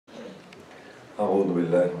أعوذ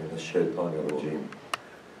بالله من الشيطان الرجيم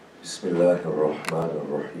بسم الله الرحمن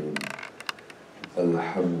الرحيم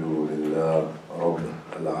الحمد لله رب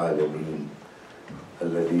العالمين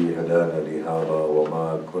الذي هدانا لهذا وما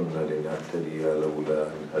كنا لنهتدي لولا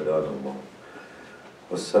أن هدانا الله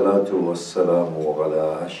والصلاة والسلام على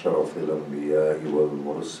أشرف الأنبياء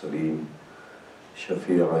والمرسلين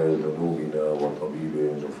شفيع ذنوبنا وطبيب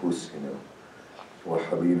نفوسنا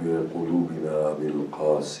وحبيب قلوبنا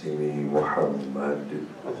بالقاسم محمد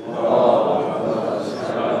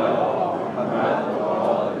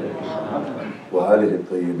وآله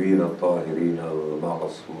الطيبين الطاهرين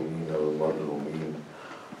المعصومين المظلومين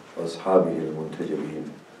وأصحابه المنتجبين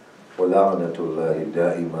ولعنة الله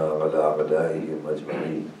الدائمة على أعدائهم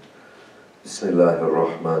أجمعين. بسم الله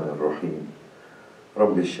الرحمن الرحيم.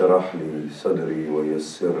 رب اشرح لي صدري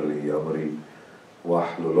ويسر لي أمري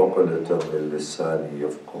واحلل عقدة من لساني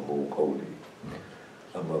يفقهوا قولي.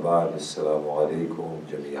 أما بعد، السلام عليكم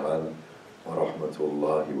جميعا ورحمة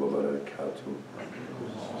الله وبركاته.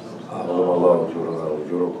 أعظم الله أجورنا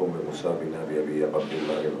وأجوركم بمصابنا بأبي عبد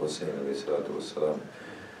الحسين عليه الصلاة والسلام.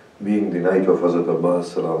 Being the night of Hazrat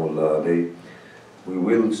Abbas Salamullah alayhi, we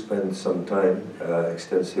will spend some time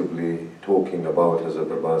extensively talking about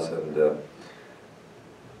Hazrat Abbas, and a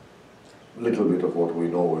little bit of what we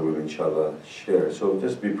know we will inshallah share. So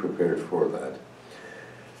just be prepared for that.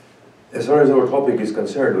 As far as our topic is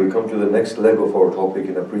concerned, we come to the next leg of our topic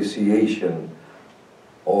in appreciation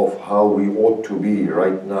of how we ought to be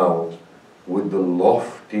right now with the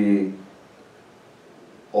lofty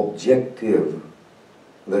objective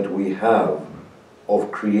that we have of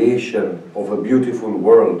creation of a beautiful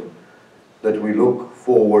world that we look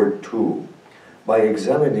forward to by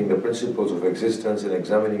examining the principles of existence and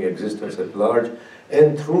examining existence at large,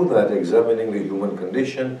 and through that examining the human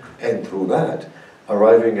condition, and through that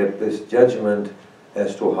arriving at this judgment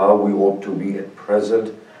as to how we ought to be at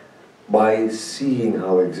present by seeing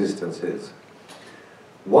how existence is.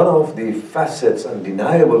 One of the facets,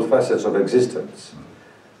 undeniable facets of existence,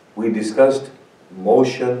 we discussed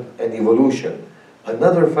motion and evolution.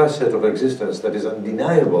 Another facet of existence that is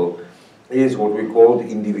undeniable is what we call the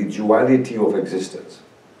individuality of existence.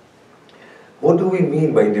 What do we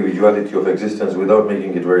mean by individuality of existence without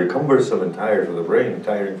making it very cumbersome and tiring for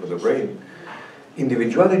the brain?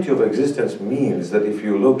 Individuality of existence means that if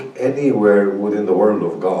you look anywhere within the world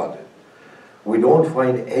of God, we don't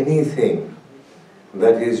find anything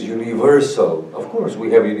that is universal. Of course,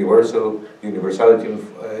 we have universality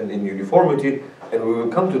and uniformity, and we will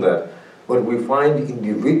come to that. But we find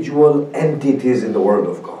individual entities in the world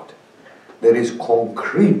of God. There is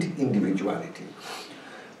concrete individuality.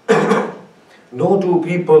 No two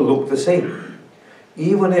people look the same.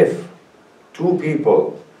 Even if two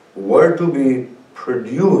people were to be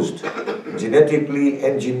produced, genetically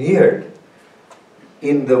engineered,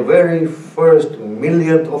 in the very first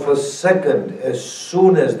millionth of a second, as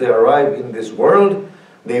soon as they arrive in this world,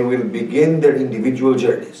 they will begin their individual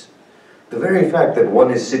journeys. The very fact that one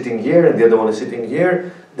is sitting here and the other one is sitting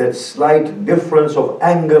here, that slight difference of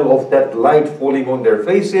angle of that light falling on their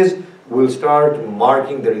faces will start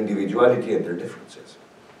marking their individuality and their differences.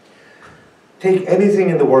 Take anything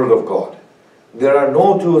in the world of God. There are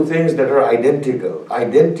no two things that are identical.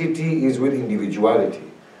 Identity is with individuality.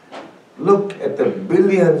 Look at the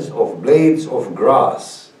billions of blades of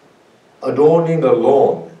grass adorning a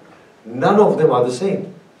lawn. None of them are the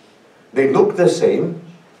same. They look the same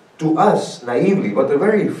to us naively, but the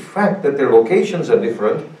very fact that their locations are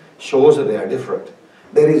different shows that they are different.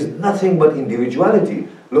 There is nothing but individuality.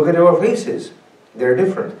 Look at our faces. They're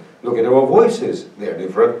different. Look at our voices. They're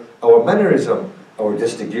different. Our mannerism, our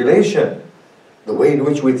gesticulation, the way in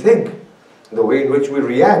which we think, the way in which we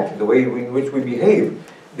react, the way in which we behave.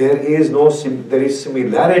 There is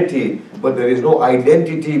similarity, but there is no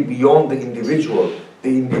identity beyond the individual.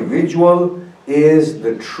 The individual is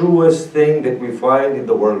the truest thing that we find in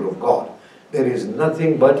the world of God. There is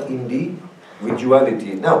nothing but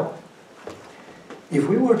individuality. Now, if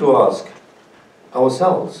we were to ask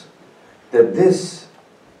ourselves that this,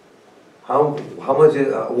 how much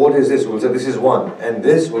is, what is this? We'll say this is one, and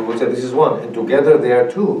this, we will say this is one, and together they are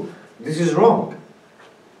two. This is wrong.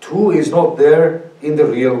 Two is not there in the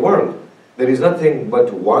real world. There is nothing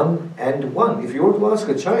but one and one. If you were to ask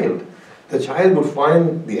a child, the child would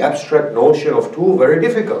find the abstract notion of two very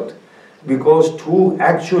difficult, because two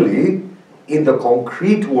actually, in the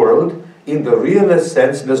concrete world, in the realist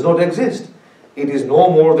sense, does not exist. It is no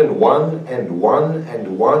more than one and one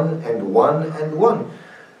and one and one and one.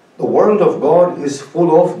 The world of God is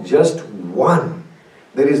full of just one.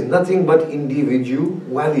 There is nothing but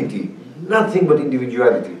individuality. Nothing but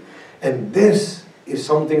individuality. And this is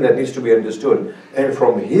something that needs to be understood. And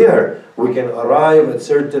from here, we can arrive at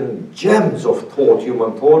certain gems of thought,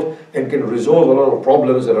 human thought, and can resolve a lot of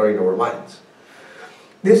problems that are in our minds.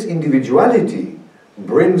 This individuality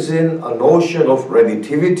brings in a notion of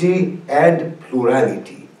relativity and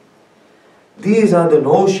plurality. These are the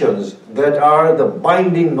notions that are the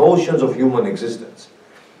binding notions of human existence.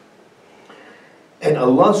 And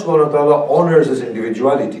Allah subhanahu wa ta'ala honors this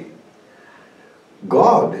individuality.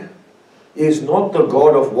 God is not the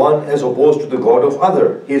God of one as opposed to the God of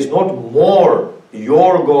other. He is not more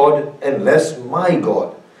your God and less my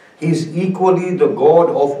God. He is equally the God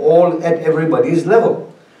of all at everybody's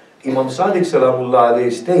level. Imam Sadiq Salamullah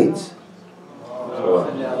alayhi states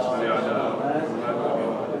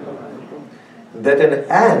that an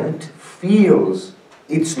ant feels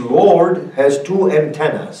its Lord has two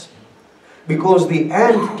antennas, because the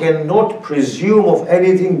ant cannot presume of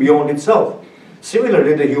anything beyond itself.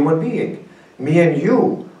 Similarly, the human being, me and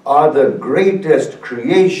you, are the greatest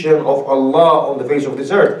creation of Allah on the face of this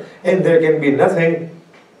earth, and there can be nothing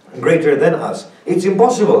greater than us. It's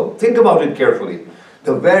impossible. Think about it carefully.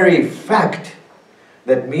 The very fact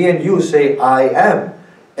that me and you say, I am,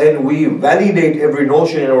 and we validate every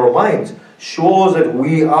notion in our minds, shows that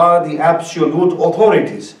we are the absolute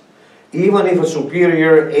authorities. Even if a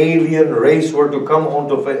superior alien race were to come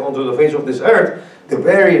onto the face of this earth, the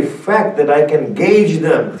very fact that I can gauge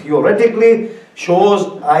them theoretically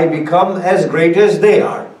shows I become as great as they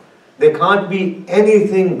are. There can't be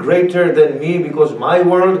anything greater than me, because my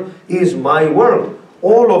world is my world.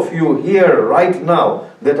 All of you here right now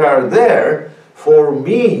that are there, for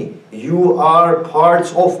me, you are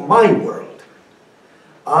parts of my world.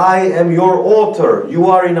 I am your author. You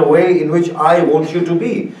are in a way in which I want you to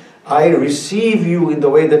be. I receive you in the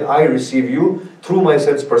way that I receive you through my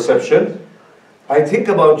sense perception. I think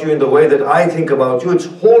about you in the way that I think about you. It's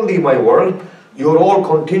wholly my world. You're all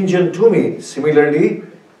contingent to me. Similarly,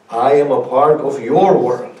 I am a part of your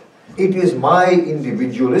world. It is my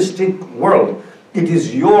individualistic world. It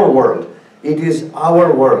is your world. It is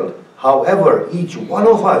our world. However, each one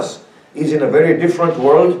of us is in a very different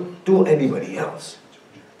world to anybody else.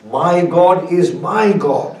 My God is my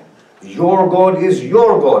God. Your God is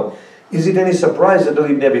your God. Is it any surprise that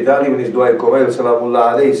Ali ibn Abi Talib in his Dua al-Kumail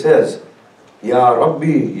Salamullah alayhi says, Ya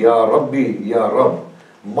Rabbi, Ya Rabbi, Ya Rabb.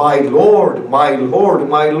 My Lord, my Lord,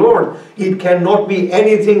 my Lord. It cannot be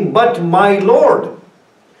anything but my Lord.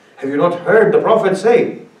 Have you not heard the Prophet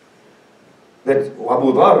say that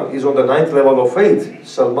Abu Dhar is on the 9th level of faith,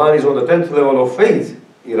 Salman is on the 10th level of faith?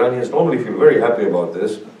 Iranians normally feel very happy about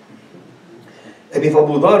this. And if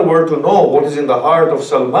Abu Dhar were to know what is in the heart of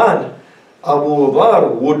Salman, Abu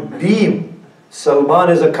Dhar would deem Salman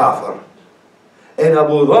as a kafir. And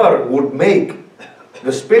Abu Dhar would make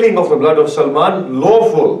the spilling of the blood of Salman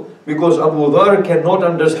lawful, because Abu Dhar cannot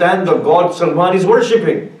understand the God Salman is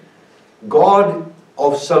worshipping. God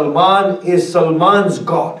of Salman is Salman's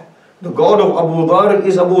God. The God of Abu Dhar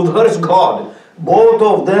is Abu Dhar's God. Both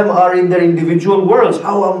of them are in their individual worlds.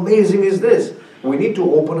 How amazing is this? We need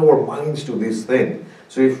to open our minds to this thing.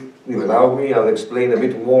 So if you allow me, I'll explain a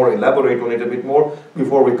bit more, elaborate on it a bit more,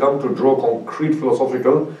 before we come to draw concrete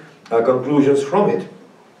philosophical conclusions from it.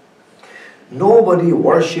 Nobody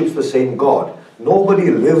worships the same God. Nobody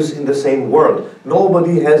lives in the same world.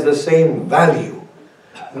 Nobody has the same value.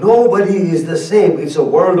 Nobody is the same. It's a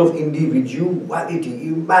world of individuality.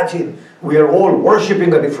 Imagine, we are all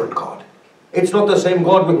worshipping a different God. It's not the same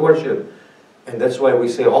God we worship. And that's why we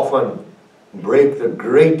say often, break the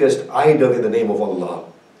greatest idol in the name of Allah.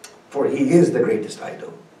 For He is the greatest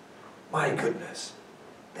idol. My goodness.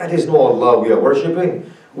 That is no Allah we are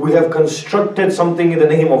worshipping. We have constructed something in the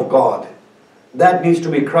name of God. That needs to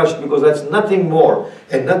be crushed, because that's nothing more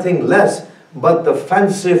and nothing less but the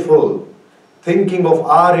fanciful thinking of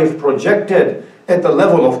Arif projected at the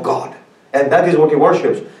level of God. And that is what he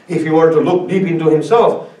worships. If he were to look deep into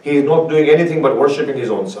himself, he is not doing anything but worshipping his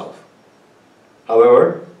own self.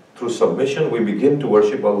 However, through submission, we begin to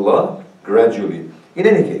worship Allah gradually. In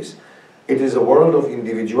any case, it is a world of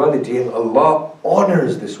individuality, and Allah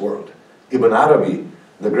honors this world. Ibn Arabi,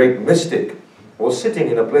 the great mystic, was sitting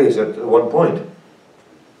in a place at one point,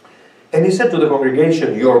 and he said to the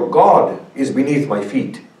congregation, your God is beneath my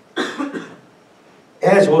feet.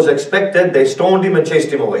 As was expected, they stoned him and chased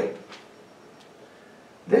him away.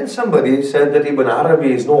 Then somebody said that Ibn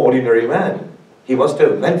Arabi is no ordinary man. He must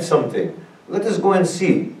have meant something. Let us go and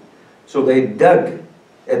see. So they dug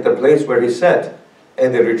at the place where he sat,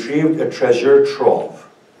 and they retrieved a treasure trove.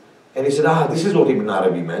 And he said, this is what Ibn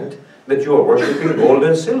Arabi meant, that you are worshipping gold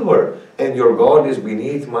and silver, and your God is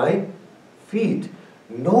beneath my feet.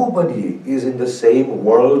 Nobody is in the same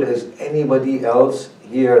world as anybody else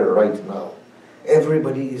here right now.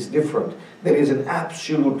 Everybody is different. There is an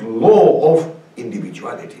absolute law of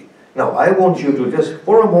individuality. Now, I want you to just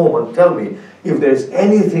for a moment tell me if there's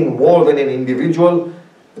anything more than an individual,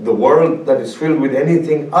 the world that is filled with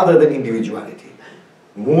anything other than individuality.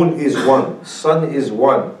 Moon is one, sun is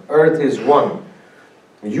one, earth is one,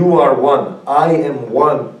 you are one, I am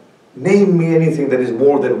one. Name me anything that is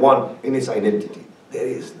more than one in its identity. There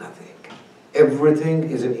is nothing. Everything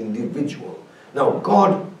is an individual. Now,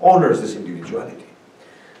 God honors this individuality.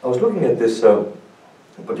 I was looking at this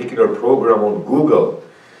particular program on Google,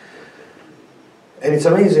 and it's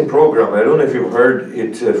an amazing program. I don't know if you've heard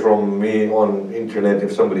it from me on internet,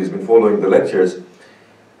 if somebody's been following the lectures,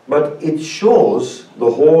 but it shows the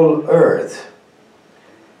whole earth,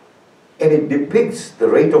 and it depicts the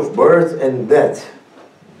rate of birth and death.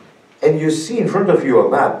 And you see in front of you a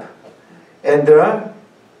map, and there are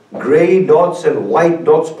gray dots and white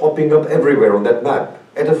dots popping up everywhere on that map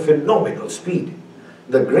at a phenomenal speed.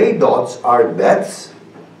 The gray dots are deaths,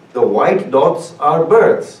 the white dots are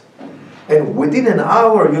births. And within an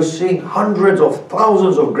hour you're seeing hundreds of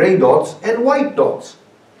thousands of gray dots and white dots.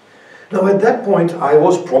 Now at that point I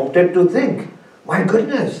was prompted to think, my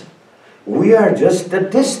goodness, we are just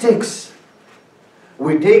statistics.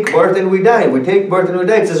 We take birth and we die. We take birth and we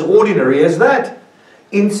die. It's as ordinary as that.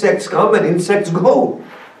 Insects come and insects go.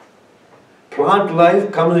 Plant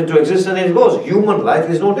life comes into existence and it goes. Human life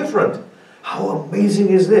is no different. How amazing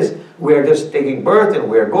is this? We are just taking birth and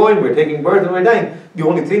we are going. We're taking birth and we're dying. The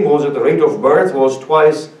only thing was that the rate of birth was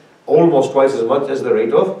almost twice as much as the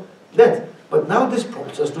rate of death. But now this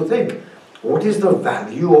prompts us to think, what is the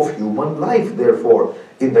value of human life, therefore,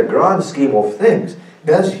 in the grand scheme of things?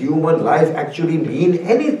 Does human life actually mean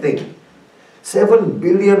anything? 7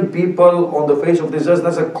 billion people on the face of this earth,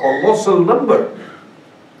 that's a colossal number.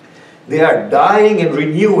 They are dying and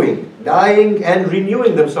renewing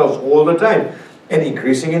themselves all the time, and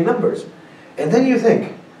increasing in numbers. And then you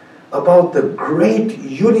think about the great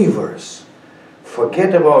universe.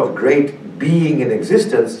 Forget about great being in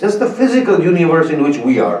existence, just the physical universe in which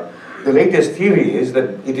we are. The latest theory is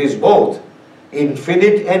that it is both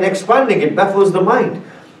infinite and expanding. It baffles the mind.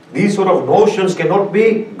 These sort of notions cannot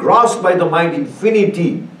be grasped by the mind.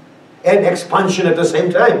 Infinity and expansion at the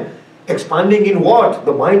same time. Expanding in what?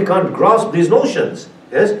 The mind can't grasp these notions.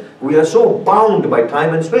 Yes, we are so bound by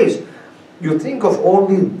time and space. You think of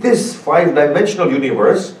only this 5-dimensional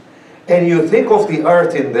universe, and you think of the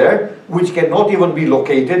earth in there, which cannot even be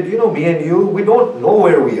located. You know, me and you, we don't know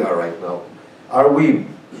where we are right now. Are we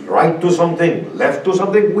right to something, left to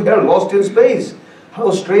something? We are lost in space.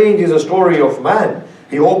 How strange is the story of man.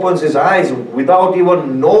 He opens his eyes without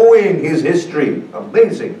even knowing his history.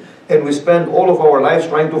 Amazing. And we spend all of our lives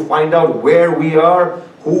trying to find out where we are,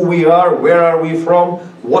 who we are, where are we from,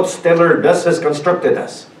 what stellar dust has constructed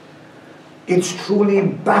us. It's truly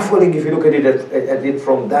baffling if you look at it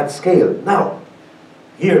from that scale. Now,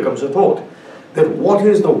 here comes a thought, that what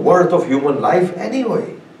is the worth of human life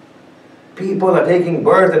anyway? People are taking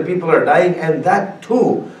birth and people are dying, and that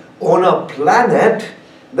too on a planet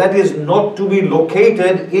that is not to be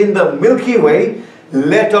located in the Milky Way,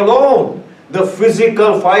 let alone the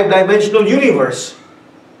physical 5-dimensional universe.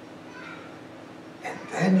 And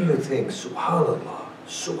then you think, subhanallah,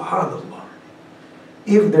 subhanallah,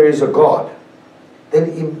 if there is a God, then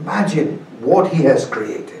imagine what He has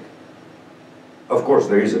created. Of course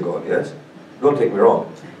there is a God, yes? Don't take me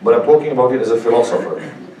wrong, but I'm talking about it as a philosopher.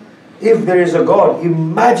 If there is a God,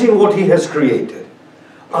 imagine what He has created.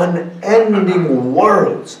 Unending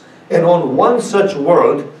worlds. And on one such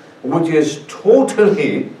world, which is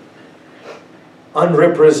totally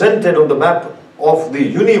unrepresented on the map of the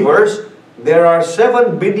universe, there are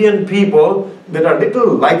 7 billion people that are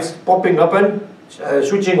little lights popping up and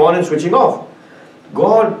switching on and switching off.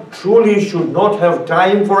 God truly should not have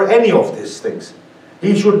time for any of these things.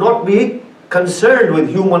 He should not be concerned with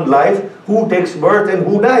human life, who takes birth and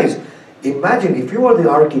who dies. Imagine if you are the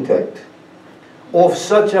architect of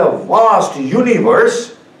such a vast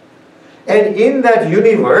universe, and in that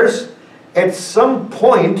universe, at some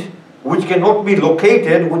point which cannot be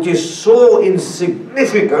located, which is so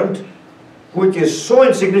insignificant,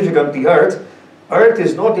 the earth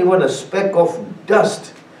is not even a speck of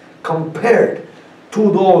dust compared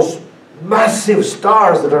to those massive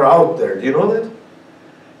stars that are out there. Do you know that?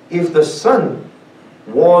 If the sun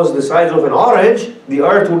was the size of an orange, the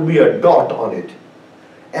earth would be a dot on it.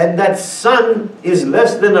 And that sun is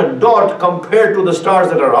less than a dot compared to the stars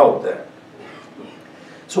that are out there.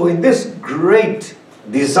 So in this great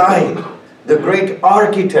design, the great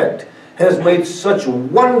architect has made such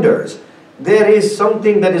wonders there is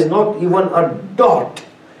something that is not even a dot.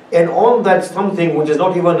 And on that something which is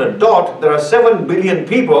not even a dot, there are 7 billion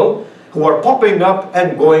people who are popping up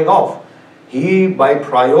and going off. He, by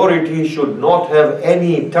priority, should not have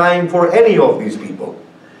any time for any of these people,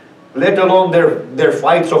 let alone their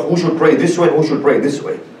fights of who should pray this way and who should pray this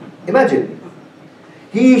way. Imagine.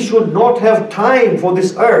 He should not have time for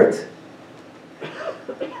this earth.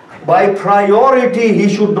 By priority,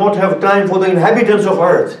 he should not have time for the inhabitants of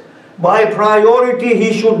earth. By priority,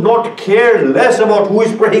 he should not care less about who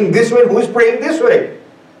is praying this way and who is praying this way.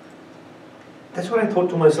 That's what I thought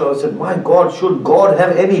to myself. I said, my God, should God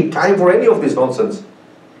have any time for any of this nonsense?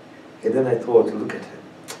 And then I thought, look at him.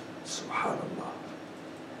 Subhanallah.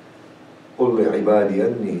 قُلْ لِعِبَادِ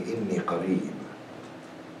أَنِّي إِنِّي قَرِيبٌ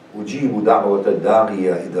أُجِيبُ دَعْوَةَ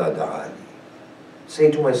الدَّاعِيَ إِذَا دَعَانِي.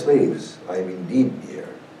 Say to my slaves, I am indeed near.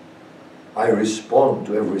 I respond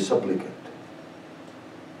to every supplicant.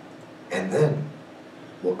 And then,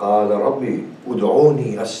 وَقَالَ رَبِّي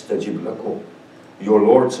أُدْعُونِي أَسْتَجِبْ لَكُمْ. Your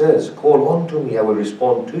Lord says, call on to me, I will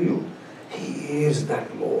respond to you. He is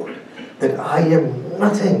that Lord, that I am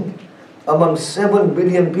nothing. Among 7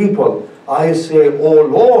 billion people, I say, oh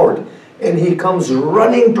Lord, and He comes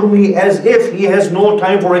running to me as if He has no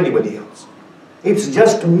time for anybody else. It's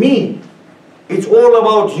just me. It's all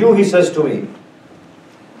about you, He says to me.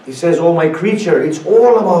 He says, oh my creature, it's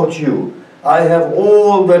all about you. I have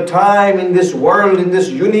all the time in this world, in this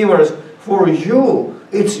universe, for you.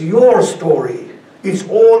 It's your story. It's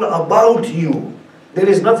all about you. There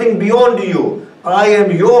is nothing beyond you. I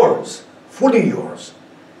am yours, fully yours.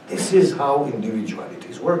 This is how individuality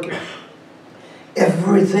is working.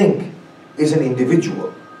 Everything is an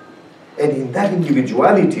individual. And in that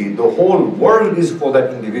individuality, the whole world is for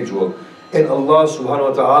that individual. And Allah subhanahu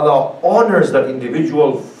wa ta'ala honors that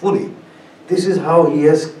individual fully. This is how He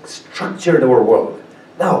has structured our world.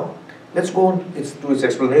 Now, let's go on to its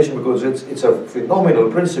explanation, because it's a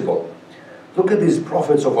phenomenal principle. Look at these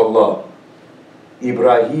prophets of Allah.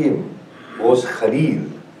 Ibrahim was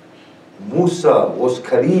Khalil. Musa was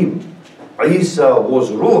Kalim. Isa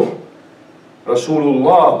was Ruh.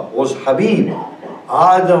 Rasulullah was Habib.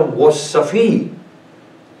 Adam was Safi.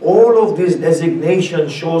 All of these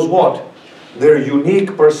designations shows what? Their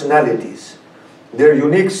unique personalities, their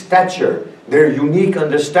unique stature, their unique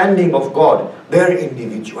understanding of God, their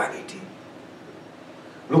individuality.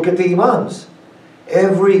 Look at the Imams.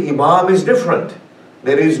 Every Imam is different.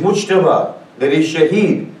 There is Mujtaba, there is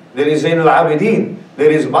Shaheed, there is Zain al-Abidin,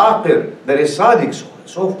 there is Baqir, there is Sadiq, so on and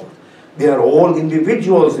so forth. They are all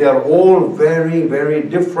individuals. They are all very, very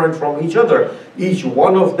different from each other. Each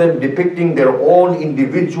one of them depicting their own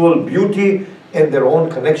individual beauty and their own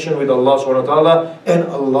connection with Allah subhanahu wa ta'ala, and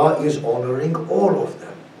Allah is honoring all of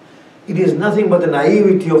them. It is nothing but the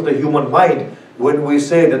naivety of the human mind when we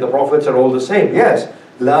say that the prophets are all the same. Yes,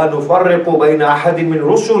 La nufarriqu bayna ahadin min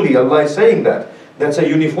rusuli. Allah is saying that. That's a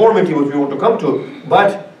uniformity which we want to come to.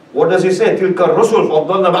 But what does He say? Tilka rusul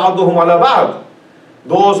faddalna ba'duhum ala ba'd.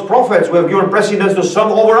 Those prophets we have given precedence to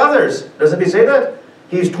some over others. Doesn't He say that?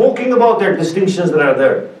 He is talking about their distinctions that are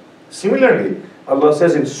there. Similarly, Allah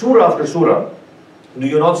says in surah after surah, do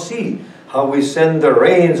you not see how we send the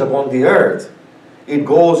rains upon the earth? It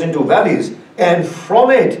goes into valleys, and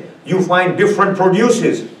from it you find different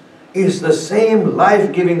produces. It's the same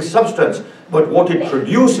life-giving substance, but what it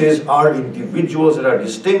produces are individuals that are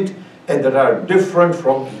distinct and that are different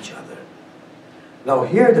from each other. Now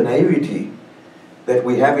here the naivety that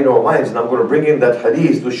we have in our minds, and I'm going to bring in that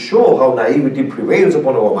hadith to show how naivety prevails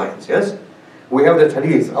upon our minds, yes? We have that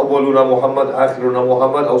hadith, Awwaluna Muhammad, Akhiruna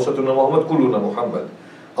Muhammad, Awsatuna Muhammad, Kulluna Muhammad.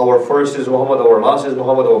 Our first is Muhammad, our last is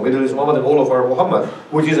Muhammad, our middle is Muhammad, and all of our Muhammad,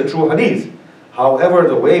 which is a true hadith. However,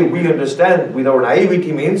 the way we understand with our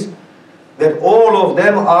naivety means that all of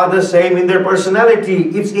them are the same in their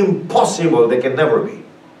personality. It's impossible, they can never be.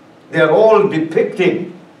 They are all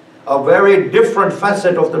depicting a very different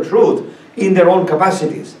facet of the truth in their own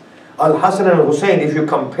capacities. Al-Hasan and Al-Hussein, if you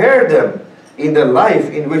compare them in the life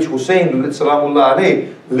in which Hussein salamullah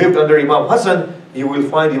alayhi lived under Imam Hassan, you will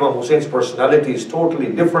find Imam Hussein's personality is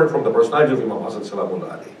totally different from the personality of Imam Hassan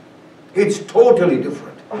salamullah alayhi. It's totally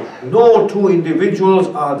different. No two individuals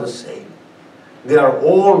are the same. They are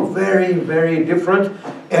all very, very different,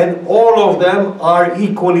 and all of them are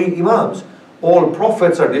equally Imams. All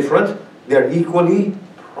prophets are different, they are equally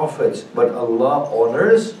prophets, but Allah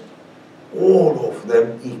honors all of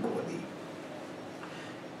them equally.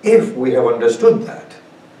 If we have understood that,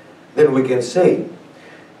 then we can say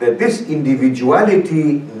that this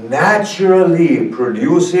individuality naturally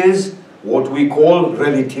produces what we call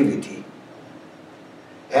relativity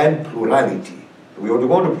and plurality. We want to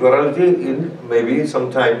go into plurality in maybe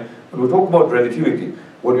some time When we talk about relativity,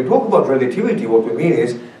 what we mean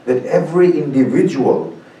is that every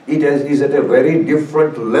individual is at a very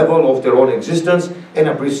different level of their own existence and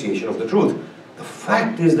appreciation of the truth. The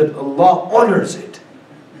fact is that Allah honors it.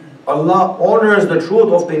 Allah honors the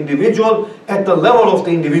truth of the individual at the level of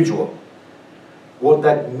the individual. What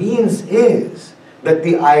that means is that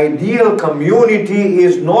the ideal community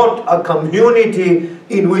is not a community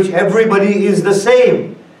in which everybody is the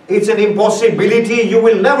same. It's an impossibility. You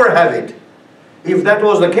will never have it. If that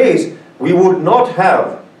was the case, we would not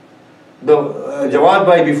have the Jawad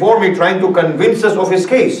Bhai before me trying to convince us of his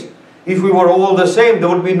case. If we were all the same, there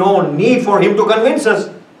would be no need for him to convince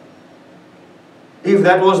us. If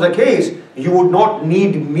that was the case, you would not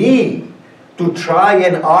need me to try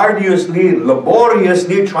and arduously,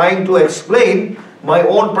 laboriously trying to explain my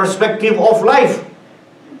own perspective of life.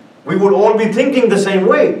 We would all be thinking the same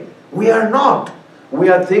way. We are not. We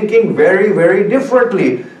are thinking very, very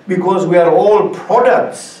differently because we are all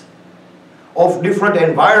products of different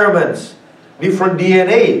environments, different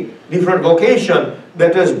DNA, different location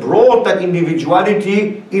that has brought that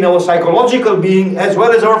individuality in our psychological being as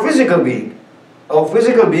well as our physical being. Our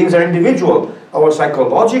physical beings are individual. Our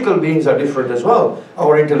psychological beings are different as well.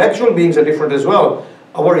 Our intellectual beings are different as well.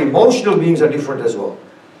 Our emotional beings are different as well.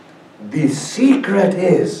 The secret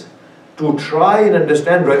is to try and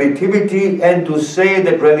understand relativity and to say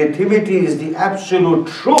that relativity is the absolute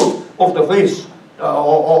truth of the face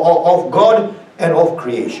of God and of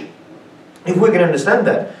creation. If we can understand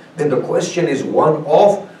that, then the question is one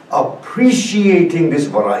of appreciating this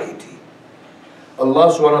variety.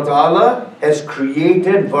 Allah subhanahu wa ta'ala has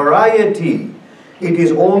created variety. It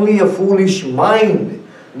is only a foolish mind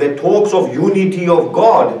that talks of unity of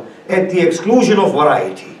God at the exclusion of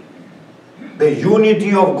variety. The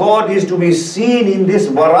unity of God is to be seen in this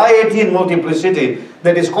variety and multiplicity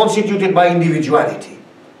that is constituted by individuality.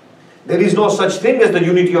 There is no such thing as the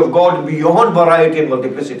unity of God beyond variety and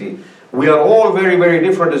multiplicity. We are all very, very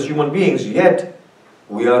different as human beings, yet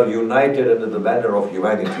we are united under the banner of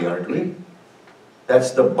humanity, aren't we?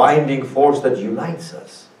 That's the binding force that unites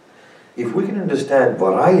us. If we can understand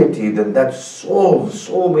variety, then that solves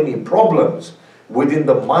so many problems within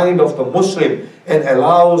the mind of the Muslim and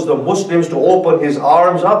allows the Muslims to open his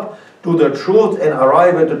arms up to the truth and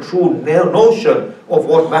arrive at the true notion of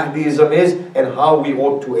what Mahdiism is and how we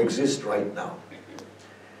ought to exist right now.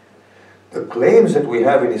 The claims that we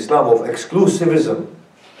have in Islam of exclusivism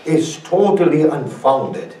is totally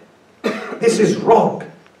unfounded. This is wrong.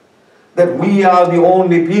 That we are the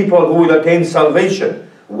only people who will attain salvation.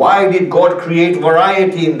 Why did God create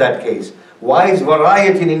variety in that case? Why is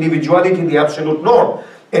variety and individuality the absolute norm?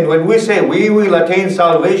 And when we say we will attain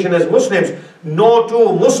salvation as Muslims, no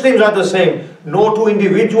two Muslims are the same. No two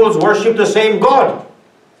individuals worship the same God.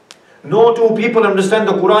 No two people understand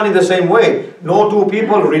the Quran in the same way. No two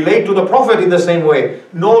people relate to the Prophet in the same way.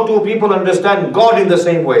 No two people understand God in the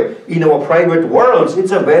same way. In our private worlds,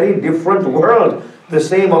 it's a very different world. The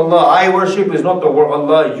same Allah I worship is not the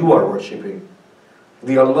Allah you are worshipping.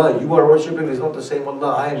 The Allah you are worshipping is not the same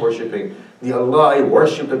Allah I am worshipping. The Allah I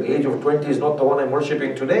worshipped at the age of 20 is not the one I'm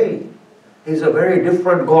worshipping today. He's a very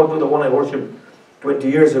different God to the one I worshipped 20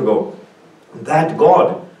 years ago. That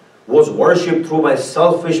God was worshipped through my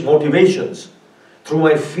selfish motivations, through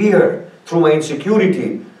my fear, through my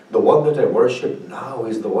insecurity. The one that I worship now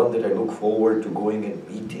is the one that I look forward to going and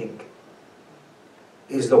meeting.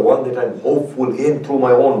 Is the one that I'm hopeful in through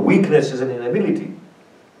my own weaknesses and inability.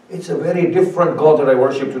 It's a very different God that I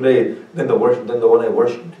worship today than the one I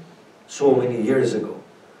worshipped so many years ago.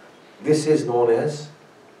 This is known as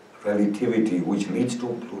relativity, which leads to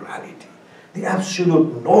plurality. The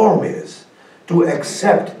absolute norm is to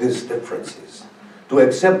accept these differences, to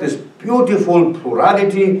accept this beautiful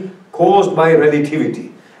plurality caused by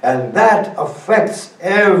relativity. And that affects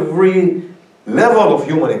every level of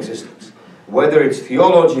human existence. Whether it's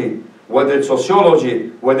theology, whether it's sociology,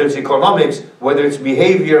 whether it's economics, whether it's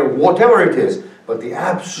behavior, whatever it is. But the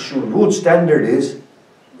absolute standard is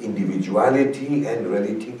individuality and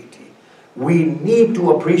relativity. We need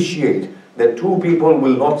to appreciate that two people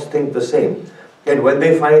will not think the same. And when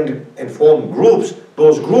they find and form groups,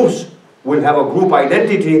 those groups will have a group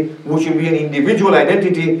identity, which will be an individual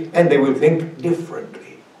identity, and they will think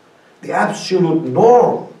differently. The absolute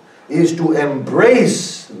norm is to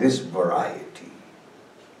embrace this variety.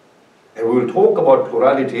 And we will talk about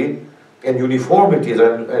plurality and uniformity, as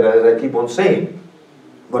I keep on saying.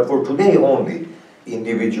 But for today only,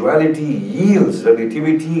 individuality yields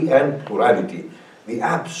relativity and plurality. The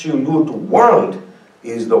absolute world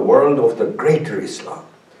is the world of the greater Islam.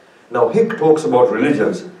 Now, Hick talks about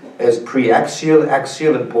religions as pre-axial,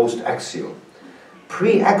 axial, and post-axial.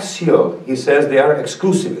 Pre-axial, he says they are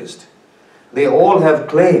exclusivist. They all have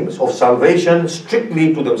claims of salvation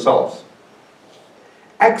strictly to themselves.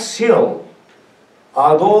 Axial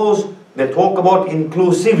are those that talk about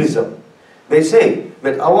inclusivism. They say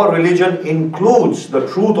that our religion includes the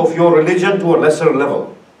truth of your religion to a lesser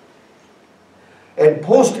level. And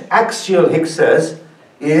post-axial, Hicks says,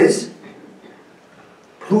 is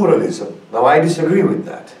pluralism. Now I disagree with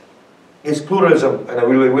that. It's pluralism, and I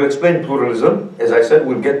will explain pluralism. As I said,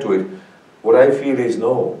 we'll get to it. What I feel is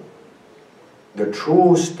no. The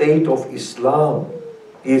true state of Islam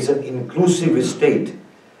is an inclusivist state,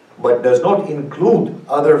 but does not include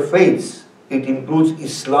other faiths. It includes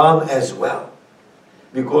Islam as well.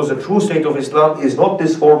 Because the true state of Islam is not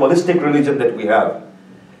this formalistic religion that we have.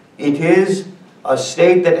 It is a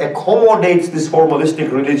state that accommodates this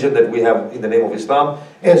formalistic religion that we have in the name of Islam,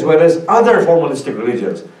 as well as other formalistic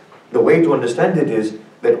religions. The way to understand it is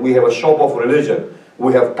that we have a shop of religion.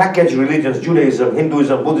 We have packaged religions, Judaism,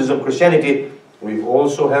 Hinduism, Buddhism, Christianity. We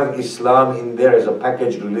also have Islam in there as a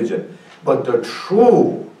packaged religion. But the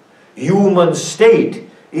true human state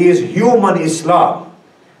is human Islam,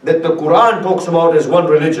 that the Quran talks about as one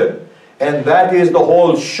religion, and that is the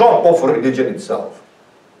whole shop of religion itself.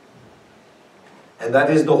 And that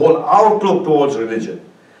is the whole outlook towards religion.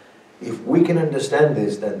 If we can understand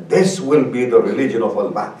this, then this will be the religion of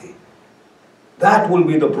Al-Mahdi. That will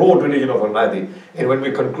be the broad religion of Al-Mahdi. And when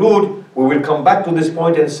we conclude, we will come back to this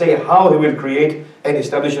point and say how he will create and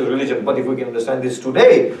establish his religion. But if we can understand this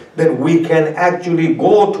today, then we can actually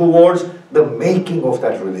go towards the making of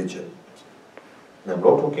that religion. And I'm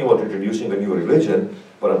not talking about introducing a new religion,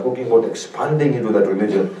 but I'm talking about expanding into that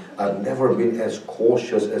religion. I've never been as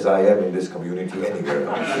cautious as I am in this community anywhere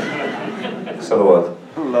else. Salawat.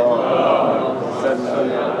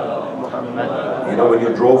 You know, when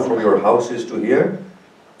you drove from your houses to here,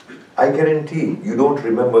 I guarantee you don't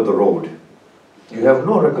remember the road. You have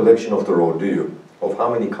no recollection of the road, do you? Of how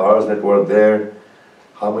many cars that were there,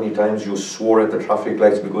 how many times you swore at the traffic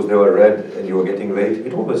lights because they were red and you were getting late.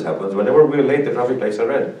 It always happens. Whenever we're late, the traffic lights are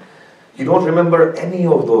red. You don't remember any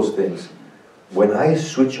of those things. When I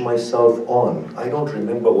switch myself on, I don't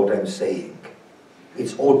remember what I'm saying.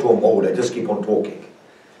 It's auto mode. I just keep on talking.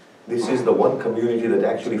 This is the one community that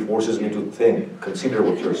actually forces me to think, consider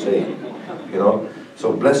what you're saying. You know?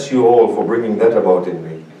 So bless you all for bringing that about in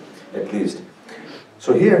me, at least.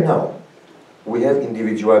 So here now, we have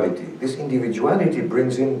individuality. This individuality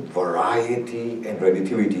brings in variety and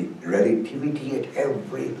relativity. Relativity at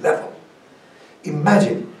every level.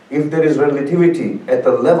 Imagine if there is relativity at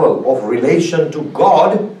the level of relation to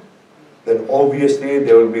God, then obviously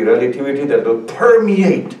there will be relativity that will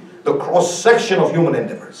permeate the cross-section of human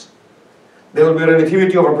endeavors. There will be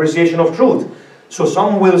relativity of appreciation of truth. So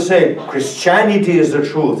some will say Christianity is the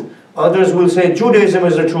truth. Others will say Judaism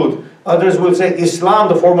is the truth. Others will say Islam,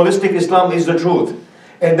 the formalistic Islam, is the truth.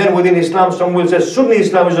 And then within Islam, some will say Sunni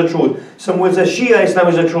Islam is the truth. Some will say Shia Islam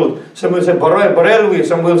is the truth. Some will say Barelwi.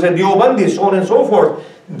 Some will say Deobandi, so on and so forth.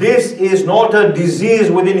 This is not a disease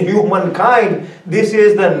within humankind. This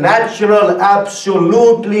is the natural,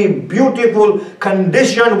 absolutely beautiful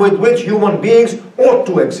condition with which human beings ought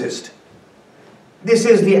to exist. This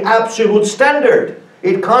is the absolute standard.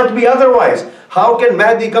 It can't be otherwise. How can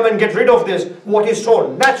Mahdi come and get rid of this, what is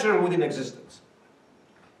so natural within existence?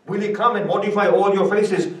 Will he come and modify all your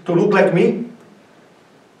faces to look like me?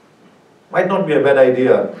 Might not be a bad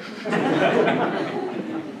idea.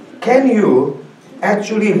 Can you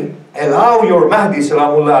actually allow your Mahdi,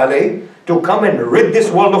 salamullah alayhi, to come and rid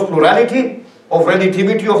this world of plurality, of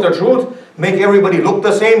relativity of the truth, make everybody look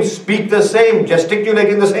the same, speak the same, gesticulate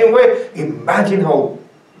in the same way? Imagine how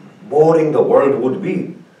boring the world would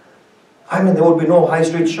be. I mean, there would be no high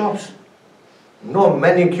street shops, no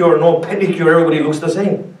manicure, no pedicure, everybody looks the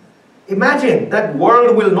same. Imagine, that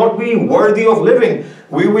world will not be worthy of living.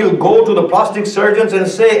 We will go to the plastic surgeons and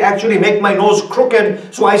say, actually make my nose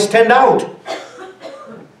crooked so I stand out.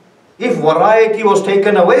 If variety was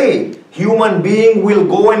taken away, human being will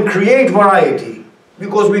go and create variety,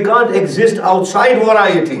 because we can't exist outside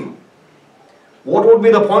variety. What would be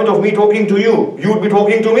the point of me talking to you? You would be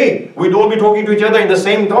talking to me. We'd all be talking to each other in the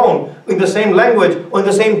same tone, in the same language, or in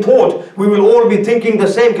the same thought. We will all be thinking the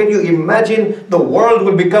same. Can you imagine the world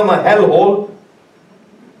will become a hellhole?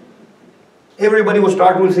 Everybody would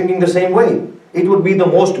start with thinking the same way. It would be the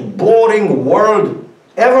most boring world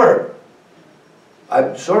ever.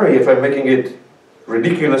 I'm sorry if I'm making it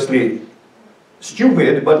ridiculously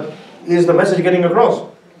stupid, but is the message getting across?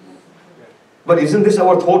 But isn't this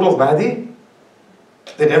our thought of Mahdi?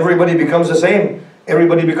 That everybody becomes the same.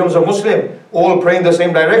 everybody becomes a Muslim, all pray in the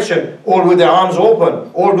same direction, all with their arms open,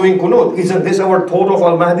 all doing kunut. Isn't this our thought of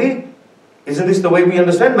Al-Mahdi? Isn't this the way we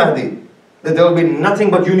understand Mahdi? That there will be nothing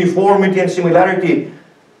but uniformity and similarity.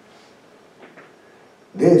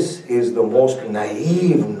 This is the most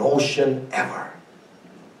naive notion ever.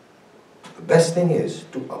 The best thing is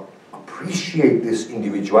to appreciate this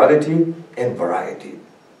individuality and variety.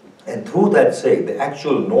 And through that say, the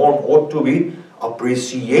actual norm ought to be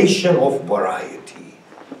appreciation of variety.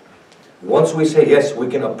 Once we say, yes, we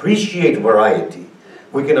can appreciate variety,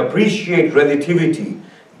 we can appreciate relativity,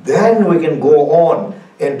 then we can go on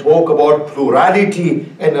and talk about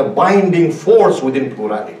plurality and a binding force within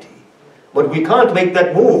plurality. But we can't make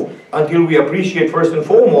that move until we appreciate first and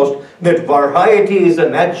foremost that variety is a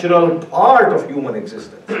natural part of human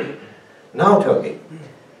existence. Now tell me,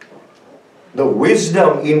 the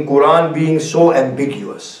wisdom in Quran being so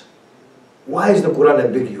ambiguous. Why is the Quran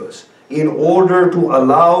ambiguous? In order to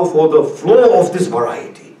allow for the flow of this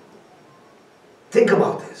variety. Think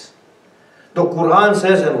about this. The Quran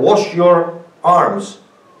says, and wash your arms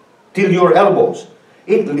till your elbows.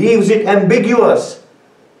 It leaves it ambiguous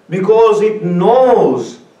because it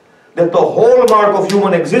knows that the hallmark of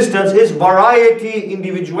human existence is variety,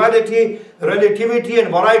 individuality, relativity, and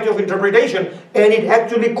variety of interpretation, and it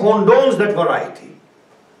actually condones that variety.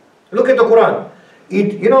 Look at the Quran.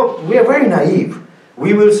 We are very naive.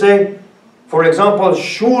 We will say, for example,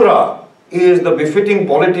 shura is the befitting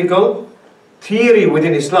political theory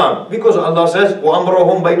within Islam, because Allah says,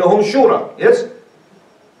 وَأَمْرُهُمْ بَيْنَهُمْ shura. Yes?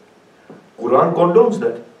 Quran condones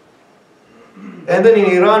that. And then in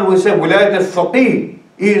Iran we say, wilayat al-faqih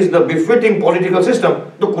is the befitting political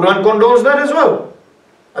system. The Quran condones that as well.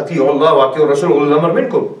 Ati'u Allah wa ati'u Rasul ulul amr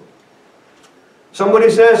minkum. Somebody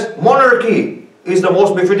says monarchy is the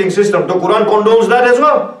most befitting system. The Quran condones that as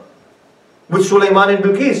well, with Sulaiman and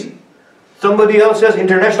Bilqis. Somebody else says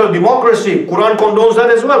international democracy. Quran condones that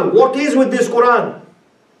as well. What is with this Quran?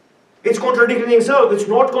 It's contradicting itself. It's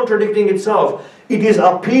not contradicting itself. It is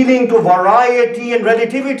appealing to variety and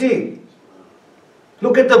relativity.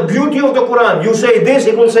 Look at the beauty of the Quran. You say this,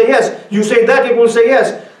 it will say yes. You say that, it will say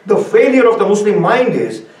yes. The failure of the Muslim mind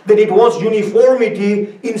is that it wants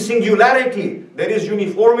uniformity in singularity. There is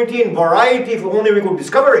uniformity in variety if only we could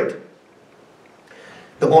discover it.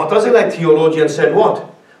 The Mu'tazilite theologian said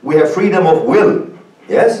what? We have freedom of will,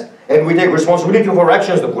 yes? And we take responsibility for our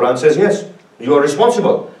actions. The Quran says yes, you are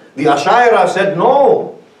responsible. The Ash'ari said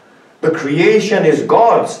no. The creation is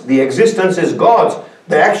God's. The existence is God's.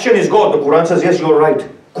 The action is God. The Quran says yes, you are right.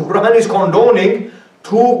 Quran is condoning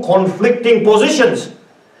two conflicting positions.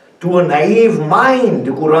 To a naive mind,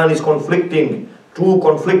 the Quran is conflicting two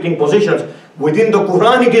conflicting positions. Within the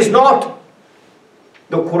Quran it is not.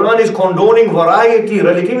 The Quran is condoning variety,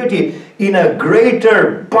 relativity in a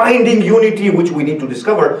greater binding unity which we need to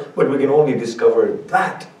discover, but we can only discover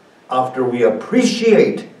that after we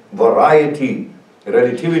appreciate variety,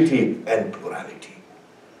 relativity and plurality.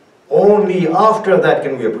 Only after that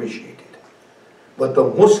can we appreciate it. But the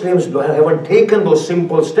Muslims haven't taken those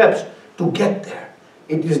simple steps to get there.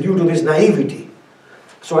 It is due to this naivety.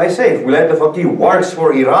 So I say, if Wilayat al-Faqih works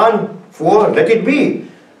for Iran, let it be.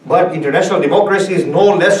 But international democracy is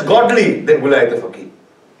no less godly than Wilayat al-Faqih.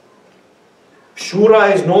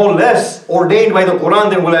 Shura is no less ordained by the Quran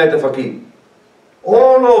than Wilayat al-Faqih.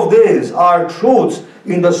 All of these are truths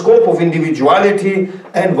in the scope of individuality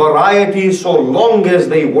and variety so long as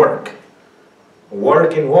they work.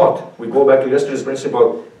 Work in what? We go back to yesterday's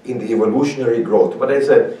principle in the evolutionary growth. But I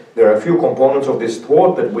said there are a few components of this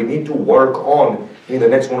thought that we need to work on in the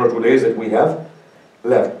next 1 or 2 days that we have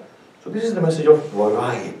left. So this is the message of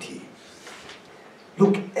variety.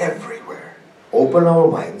 Look everywhere. Open our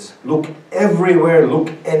minds. Look everywhere.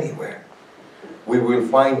 Look anywhere. We will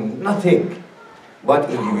find nothing but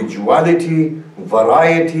individuality,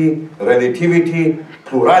 variety, relativity,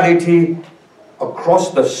 plurality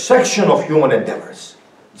across the section of human endeavors.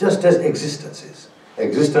 Just as existence is.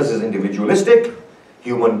 Existence is individualistic,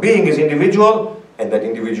 human being is individual, and that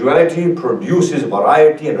individuality produces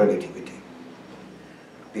variety and relativity.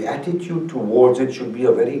 The attitude towards it should be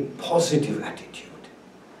a very positive attitude.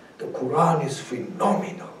 The Quran is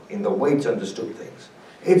phenomenal in the way it's understood things.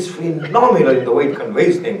 It's phenomenal in the way it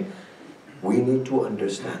conveys things. We need to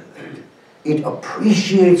understand that. It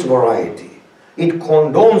appreciates variety. It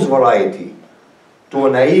condones variety. To a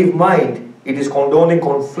naive mind, it is condoning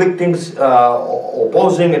conflicting,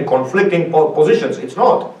 opposing and conflicting positions. It's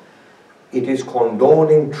not. It is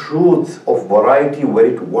condoning truth of variety where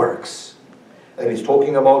it works. And it's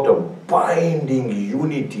talking about a binding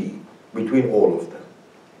unity between all of them.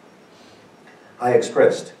 I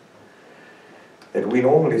expressed that we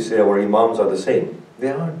normally say our imams are the same. They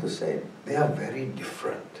aren't the same. They are very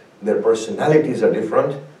different. Their personalities are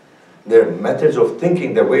different. Their methods of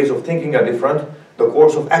thinking, their ways of thinking are different. The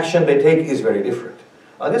course of action they take is very different.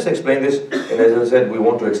 I'll just explain this, and as I said, we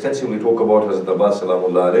want to extensively talk about Hazrat Abbas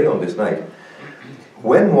Salamullah alayhi on this night.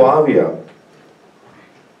 When Muawiyah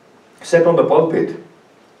sat on the pulpit,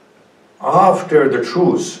 after the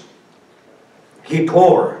truce, he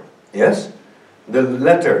tore, yes, the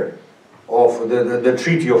letter of the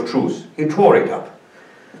Treaty of Truce. He tore it up.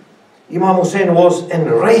 Imam Hussein was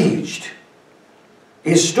enraged.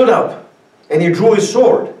 He stood up and he drew his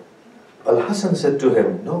sword. Al-Hassan said to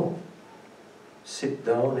him, no, sit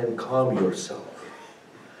down and calm yourself.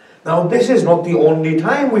 Now this is not the only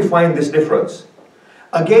time we find this difference.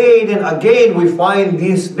 Again and again we find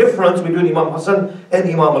this difference between Imam Hassan and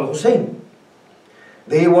Imam al-Hussein.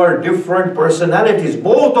 They were different personalities.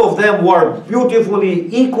 Both of them were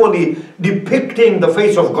beautifully, equally depicting the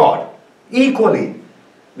face of God. Equally.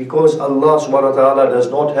 Because Allah subhanahu wa ta'ala does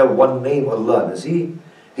not have one name, Allah, does He?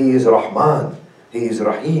 He is Rahman, He is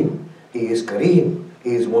Rahim, He is Kareem,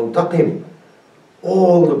 He is Muntaqim.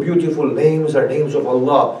 All the beautiful names are names of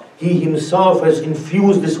Allah. He Himself has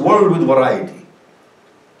infused this world with variety.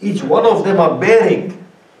 Each one of them are bearing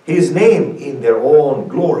His name in their own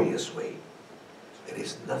glorious way. There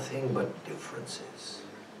is nothing but differences.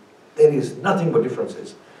 There is nothing but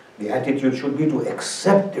differences. The attitude should be to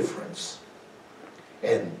accept difference.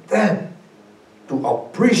 And then to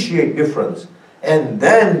appreciate difference. And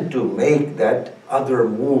then to make that other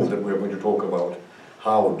move that we're going to talk about.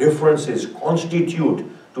 How differences constitute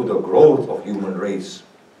to the growth of human race.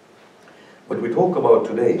 But we talk about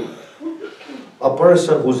today a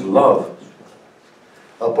person whose love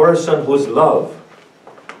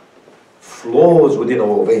flows within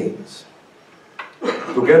our veins.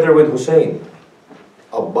 Together with Hussein,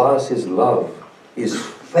 Abbas's love is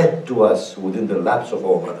fed to us within the laps of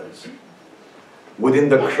our mothers, within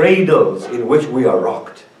the cradles in which we are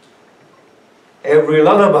rocked. Every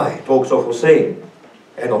lullaby talks of Hussein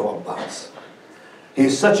and of Abbas. He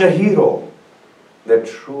is such a hero that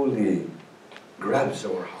truly grabs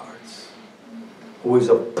our hearts, who is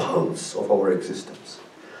a pulse of our existence.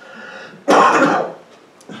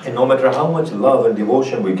 And no matter how much love and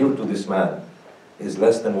devotion we give to this man, is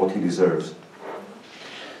less than what he deserves.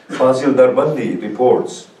 Fazil Darbandi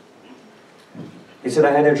reports, he said,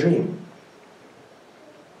 I had a dream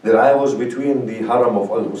that I was between the Haram of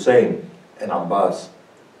Al-Hussein and Abbas,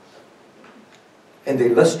 and the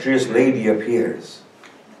illustrious lady appears.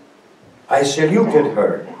 I saluted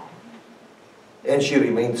her, and she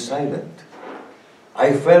remained silent.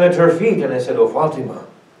 I fell at her feet and I said, "Oh Fatima,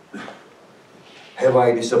 have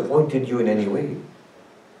I disappointed you in any way?"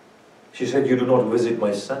 She said, "You do not visit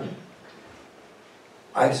my son."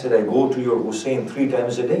 I said, "I go to your Hussein 3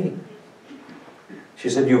 times a day." She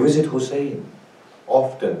said, "You visit Hussein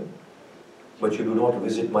often, but you do not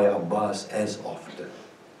visit my Abbas as often."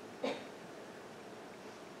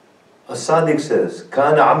 As-Sadiq says,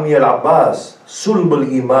 "Kana ammi al-Abbas sulb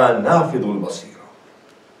al-iman nafidul basira."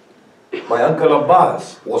 My uncle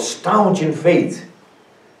Abbas was staunch in faith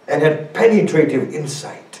and had penetrative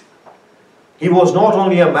insight. He was not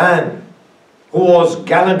only a man who was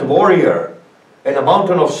gallant warrior and a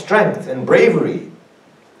mountain of strength and bravery,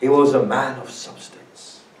 he was a man of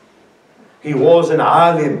substance. He was an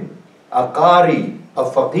alim, a qari, a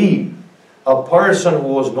faqih, a person who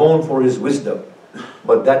was known for his wisdom.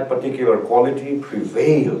 But that particular quality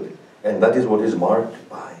prevailed, and that is what is marked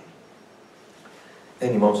by.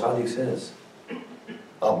 And Imam Sadiq says,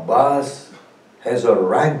 Abbas has a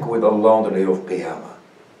rank with Allah on the day of Qiyamah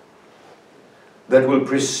that will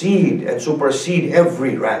precede and supersede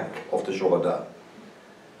every rank of the Shuhada.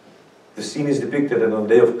 The scene is depicted that on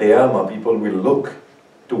the day of Qiyamah, people will look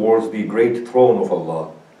towards the great throne of Allah,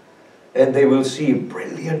 and they will see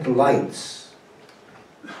brilliant lights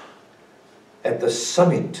at the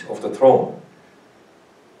summit of the throne.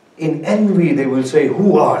 In envy they will say,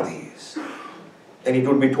 "Who are these?" And it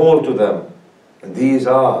would be told to them, "These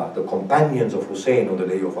are the companions of Hussein on the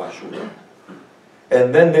day of Ashura."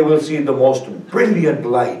 And then they will see the most brilliant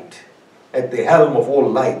light at the helm of all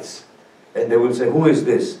lights, and they will say, "Who is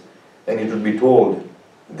this?" And it would be told,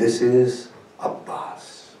 "This is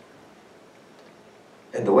Abbas."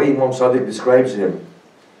 And the way Imam Sadiq describes him,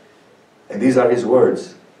 and these are his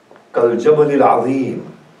words, "Kal jabal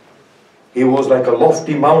al-azim." He was like a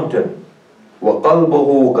lofty mountain. "Wa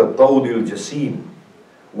qalbuhu ka-tawd al-jasim."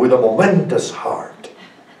 With a momentous heart.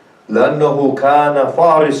 لأنه كان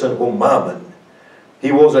فارسا هماما.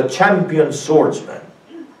 He was a champion swordsman.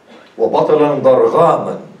 وبطلا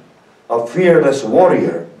ضرغاما. A fearless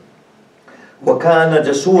warrior. وَكَانَ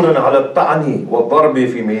جَسُورًا عَلَى الطَّعْنِ وَالضَّرْبِ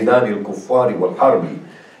فِي مَيْدَانِ الْكُفَّارِ وَالْحَرْبِ.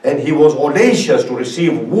 And he was audacious to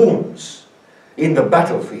receive wounds in the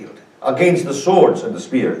battlefield against the swords and the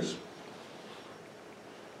spears.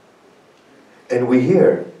 And we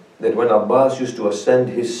hear that when Abbas used to ascend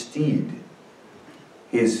his steed,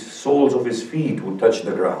 his soles of his feet would touch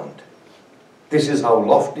the ground. This is how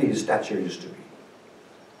lofty his stature used to be.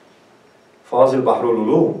 Fazil Bahrul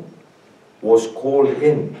Ulum was called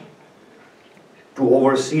in to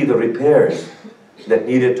oversee the repairs that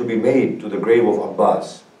needed to be made to the grave of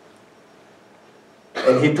Abbas.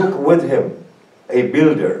 And he took with him a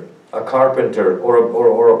builder, a carpenter,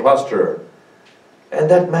 or a plasterer. And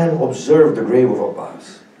that man observed the grave of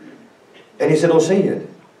Abbas. And he said, "O Sayyid,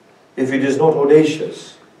 if it is not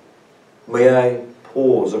audacious, may I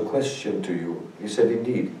pose a question to you?" He said,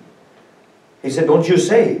 "Indeed." He said, "Don't you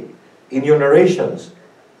say in your narrations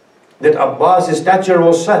that Abbas' stature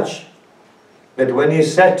was such that when he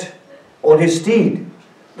sat on his steed,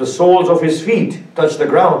 the soles of his feet touched the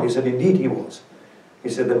ground?" He said, "Indeed he was." He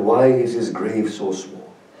said, "Then why is his grave so small?"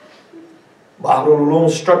 Bahrul Ulum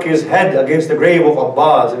struck his head against the grave of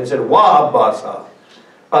Abbas and he said, "Wa Abbasa,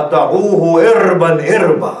 qata'uhu irban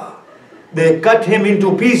irba." They cut him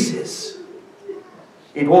into pieces.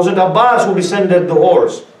 It wasn't Abbas who descended the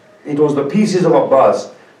horse. It was the pieces of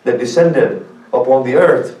Abbas that descended upon the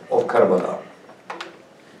earth of Karbala.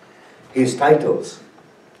 His titles: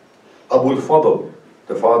 Abul Fadl,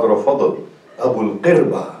 the father of Fadl; Abul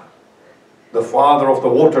Qirba, the father of the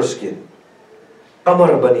water skin;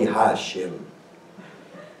 Qamar Bani Hashim,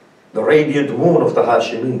 the radiant moon of the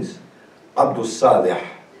Hashimis; Abdus Salih,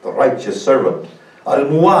 the righteous servant;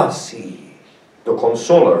 Al-Muwasi, the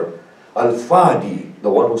consoler; Al-Fadi, the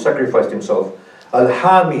one who sacrificed himself;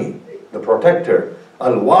 Al-Hami, the protector;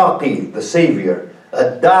 Al-Waqi, the savior;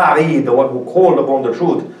 Al-Da'i, the one who called upon the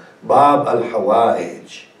truth; Bab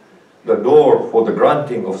Al-Hawa'ij, the door for the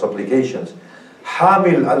granting of supplications;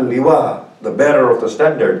 Hamil Al-Liwa, the bearer of the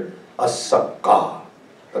standard; As-Saqqa,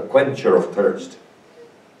 the quencher of thirst.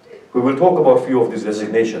 We will talk about a few of these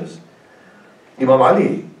designations. Imam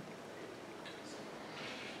Ali,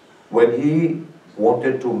 when he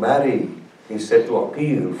wanted to marry, he said to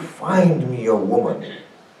Aqil, "Find me a woman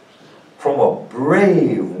from a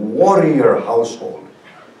brave warrior household,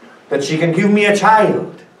 that she can give me a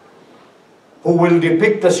child who will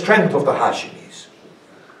depict the strength of the Hashimis."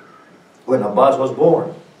 When Abbas was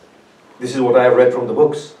born, this is what I have read from the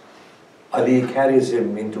books, Ali carries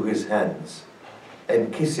him into his hands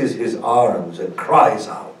and kisses his arms and cries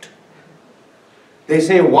out. They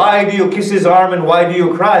say, "Why do you kiss his arm and why do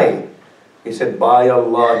you cry?" He said, "By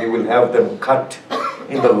Allah, he will have them cut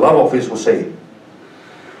in the love of his Hussein."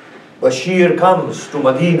 Bashir comes to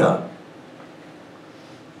Medina.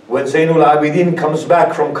 When Zainul Abidin comes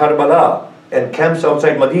back from Karbala and camps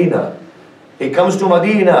outside Medina, he comes to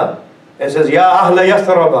Medina and says, "Ya Ahla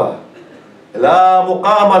Yathraba, La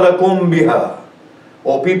muqama lakum biha."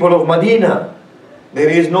 O people of Medina, there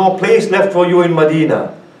is no place left for you in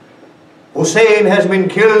Medina. Hussein has been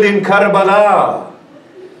killed in Karbala,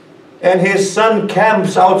 and his son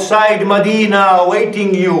camps outside Medina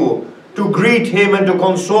awaiting you to greet him and to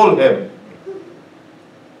console him.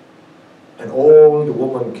 An old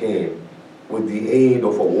woman came with the aid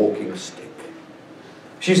of a walking stick.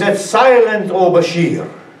 She said, "Silent, O Bashir.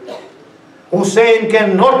 Hussein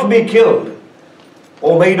cannot be killed.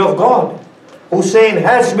 O maid of God, Hussein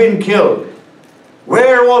has been killed.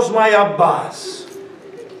 Where was my Abbas?"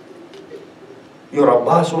 "Your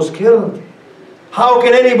Abbas was killed. How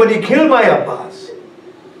can anybody kill my Abbas?"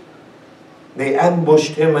 They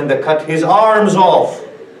ambushed him and they cut his arms off.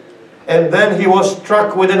 And then he was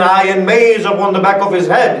struck with an iron mace upon the back of his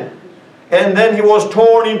head. And then he was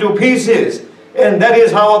torn into pieces. And that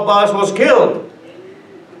is how Abbas was killed.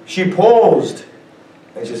 She paused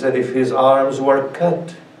and she said, "If his arms were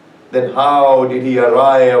cut, then how did he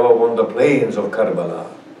arrive upon the plains of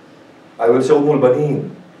Karbala?" I will say, Ummul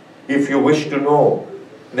Baneen, if you wish to know,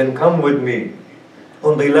 then come with me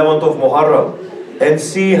on the 11th of Muharram and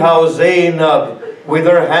see how Zainab, with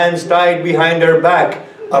her hands tied behind her back,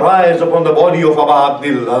 arrives upon the body of Abu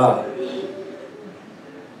Abdullah.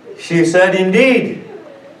 She said, "Indeed,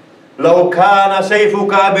 لَوْ كَانَ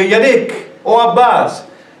سَيْفُكَ بِيَدِكَ, O Abbas,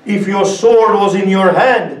 if your sword was in your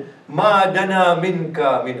hand, مَا دَنَا مِنْكَ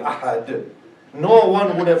مِنْ أَحَدٍ, no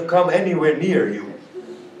one would have come anywhere near you."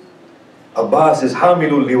 Abbas is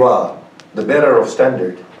Hamilul Liwa, the bearer of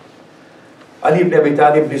standard. Ali ibn Abi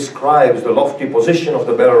Talib describes the lofty position of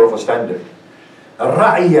the bearer of a standard.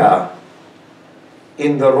 Ra'iyah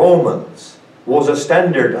in the Romans was a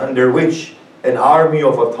standard under which an army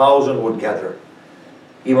of 1,000 would gather.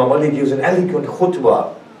 Imam Ali gives an eloquent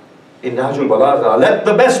khutbah in Nahjul Balagha. Let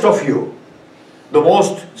the best of you, the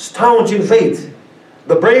most staunch in faith,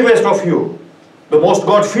 the bravest of you, the most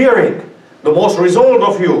God-fearing, the most resolved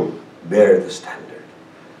of you, bear the standard.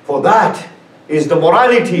 For that is the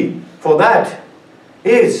morality, for that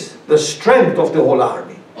is the strength of the whole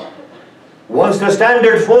army. Once the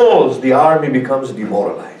standard falls, the army becomes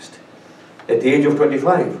demoralized. At the age of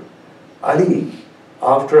 25, Ali,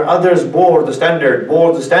 after others bore the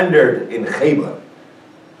standard in Khaybar.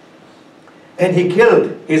 And he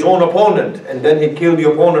killed his own opponent, and then he killed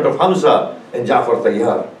the opponent of Hamza and Ja'far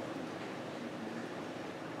Tayyar.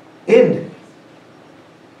 In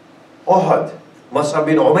Uhud, Mus'ab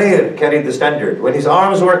bin Umair carried the standard. When his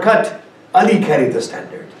arms were cut, Ali carried the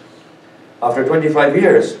standard. After 25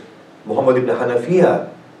 years, Muhammad ibn Hanafiya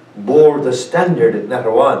bore the standard at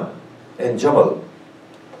Nahrawan and Jamal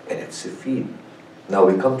and at Siffin. Now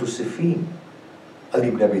we come to Siffin. Ali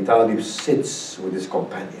ibn Abi Talib sits with his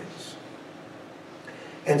companions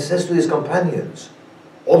and says to his companions,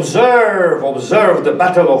 observe the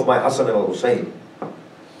battle of my Hassan and al-Hussein.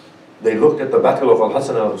 They looked at the battle of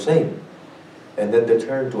al-Hassan and al-Hussein, and then they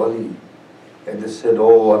turned to Ali and they said,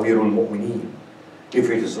 oh Amirul Mu'mineen, if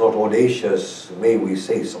it is not audacious, may we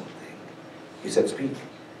say something. He said, speak.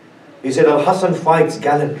 He said, Al-Hassan fights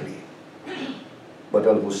gallantly, but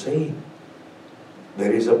Al-Hussein,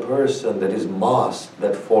 there is a person that is masked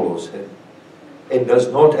that follows him and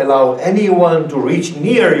does not allow anyone to reach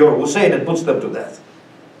near your Hussein and puts them to death.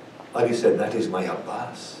 Ali said, that is my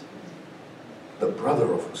Abbas, the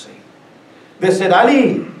brother of Hussein. They said,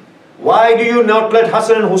 Ali, why do you not let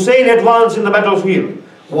Hassan and Hussein advance in the battlefield?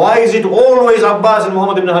 Why is it always Abbas and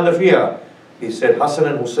Muhammad ibn Hanafiya? He said, Hassan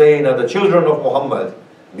and Hussein are the children of Muhammad.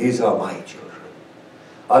 These are my children.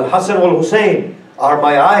 Al-Hassan wal-Hussein are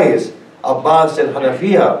my eyes. Abbas and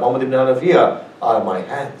Hanafiya, Muhammad ibn Hanafiya, are my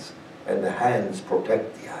hands. And the hands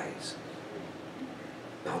protect the eyes.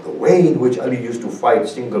 Now the way in which Ali used to fight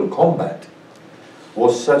single combat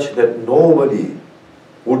was such that nobody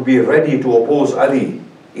would be ready to oppose Ali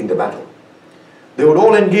in the battle. They would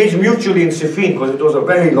all engage mutually in Siffin because it was a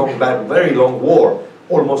very long battle, very long war,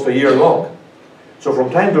 almost a year long. So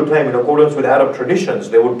from time to time, in accordance with Arab traditions,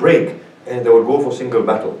 they would break and they would go for single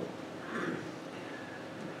battle.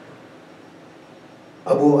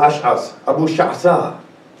 Abu Sha'sa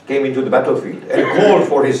came into the battlefield and called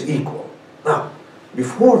for his equal. Now,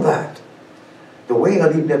 before that, the way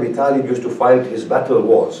Ali ibn Abi Talib used to fight his battle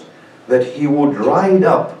was that he would ride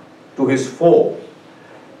up to his foe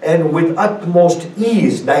and with utmost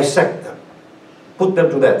ease dissect them, put them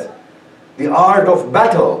to death. The art of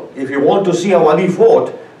battle, if you want to see how Ali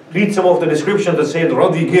fought, read some of the descriptions that Sayyid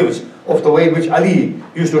Radi gives of the way in which Ali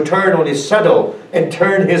used to turn on his saddle and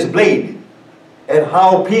turn his blade, and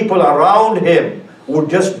how people around him would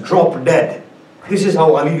just drop dead. This is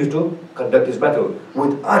how Ali used to conduct his battle,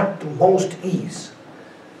 with utmost ease.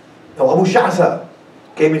 Now Abu Sha'sa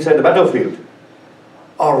came inside the battlefield,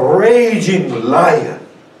 a raging lion,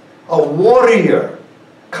 a warrior,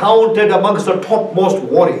 counted amongst the topmost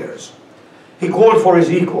warriors. He called for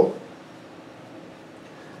his equal.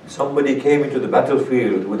 Somebody came into the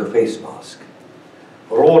battlefield with a face mask,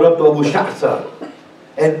 rode up to Abu Sha'sa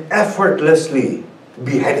and effortlessly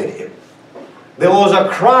beheaded him. There was a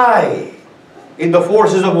cry in the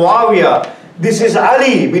forces of Muawiyah, this is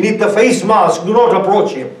Ali beneath the face mask, do not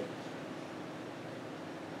approach him.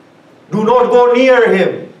 Do not go near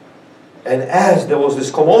him. And as there was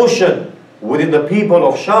this commotion within the people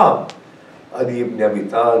of Sham, Ali ibn Abi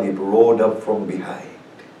Talib rode up from behind.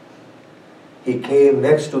 He came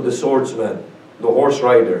next to the swordsman, the horse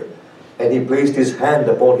rider, and he placed his hand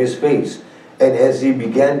upon his face. And as he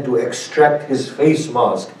began to extract his face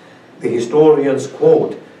mask, the historians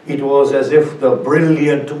quote, it was as if the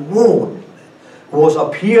brilliant moon was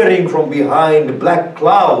appearing from behind black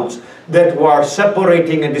clouds that were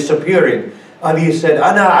separating and disappearing. Ali said,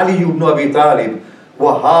 Ana Ali ibn Abi Talib,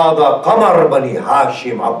 wa hadha qamar bani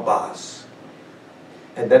Hashim Abbas.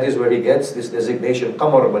 And that is where he gets this designation,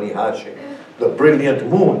 Qamar bani Hashim, the brilliant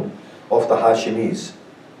moon of the Hashimis.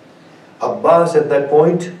 Abbas at that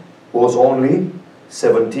point was only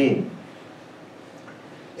 17.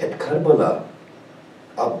 At Karbala,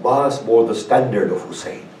 Abbas bore the standard of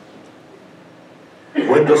Hussein.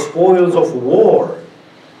 When the spoils of war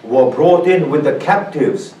were brought in with the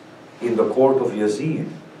captives in the court of Yazid,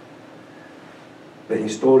 the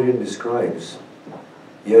historian describes,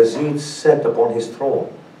 Yazid sat upon his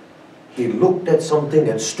throne. He looked at something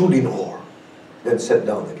and stood in awe, then sat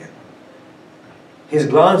down again. His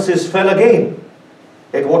glances fell again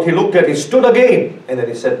at what he looked at. He stood again, and then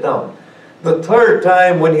he sat down. The third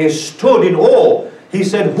time when he stood in awe, He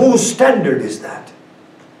said, whose standard is that?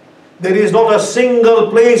 There is not a single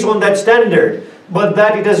place on that standard, but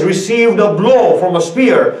that it has received a blow from a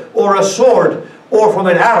spear or a sword or from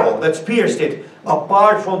an arrow that's pierced it,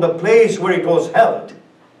 apart from the place where it was held.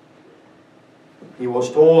 He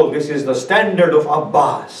was told, this is the standard of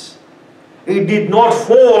Abbas. It did not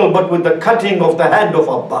fall but with the cutting of the hand of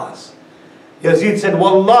Abbas. Yazid said,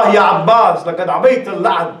 Wallahi Abbas, laqad abayt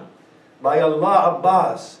al-la'an. By Allah,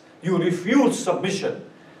 Abbas, you refuse submission.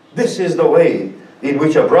 This is the way in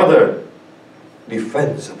which a brother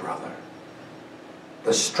defends a brother.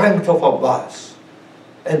 The strength of Abbas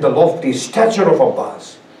and the lofty stature of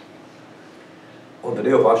Abbas. On the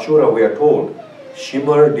day of Ashura, we are told,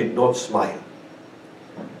 Shimr did not smile.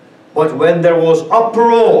 But when there was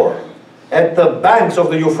uproar at the banks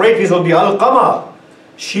of the Euphrates of the Alqama,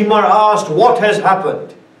 Shimr asked, what has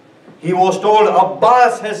happened? He was told,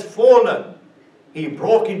 Abbas has fallen. He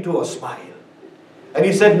broke into a smile. And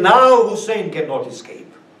he said, now Hussein cannot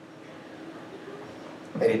escape.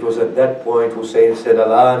 And it was at that point Hussein said,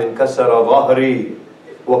 Alan inkasara dhahri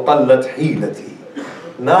wa qallat hilati.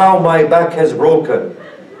 Now my back has broken,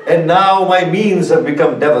 and now my means have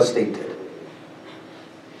become devastated.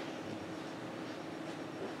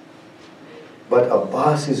 But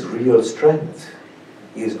Abbas's real strength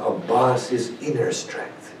is Abbas's inner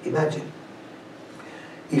strength. Imagine,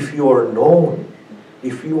 if you are known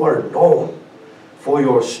for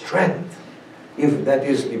your strength, if that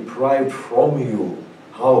is deprived from you,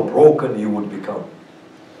 how broken you would become.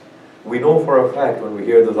 We know for a fact when we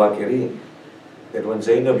hear the Zakireen, that when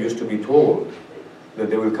Zainab used to be told that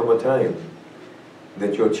there will come a time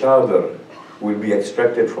that your chadar will be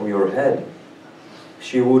extracted from your head,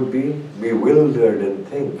 she would be bewildered and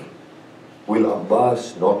think, will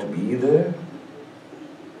Abbas not be there?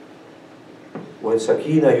 When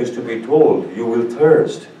Sakina used to be told, you will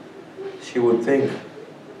thirst, she would think,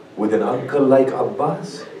 with an uncle like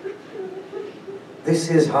Abbas? This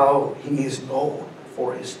is how he is known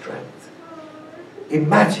for his strength.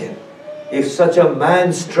 Imagine if such a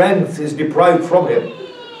man's strength is deprived from him,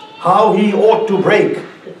 how he ought to break.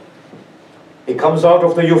 He comes out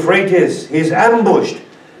of the Euphrates, he is ambushed,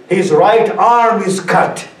 his right arm is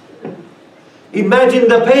cut. Imagine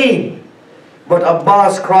the pain. But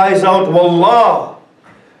Abbas cries out, Wallah,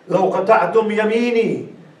 law qata'tum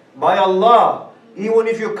yamini. By Allah, even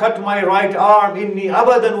if you cut my right arm, inni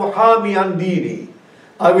abadan uhami an dini,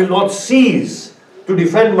 I will not cease to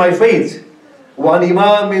defend my faith. Wa an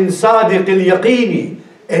imamin sadiq al-yaqini,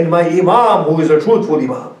 and my imam who is a truthful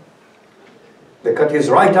imam. They cut his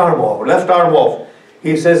right arm off, left arm off.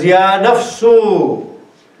 He says, Ya nafsu,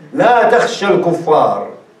 la takhsha al-kuffar.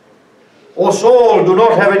 O soul, do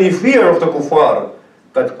not have any fear of the kuffar.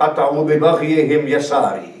 Qad qata'u bi baghiyihim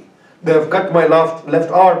yasari. They have cut my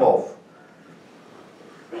left arm off.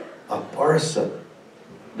 A person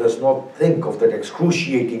does not think of that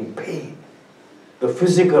excruciating pain, the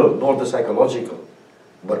physical nor the psychological,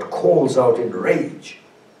 but calls out in rage.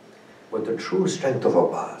 But the true strength of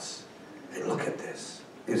Abbas, and look at this,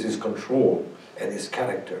 is his control and his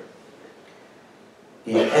character.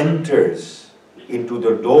 He enters into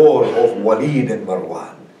the door of Walid and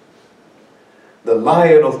Marwan. The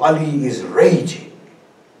lion of Ali is raging.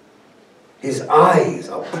 His eyes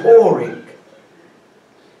are pouring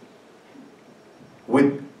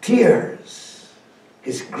with tears.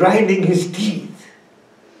 He's grinding his teeth.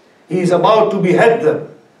 He is about to behead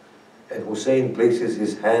them. And Hussein places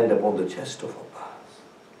his hand upon the chest of Abbas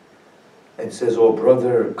and says, "Oh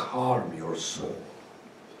brother, calm your soul."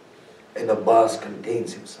 And Abbas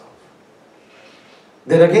contains himself.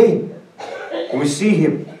 Then again, we see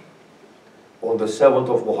him on the 7th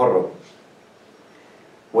of Muharram,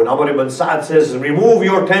 when Amr ibn Sa'd says, "Remove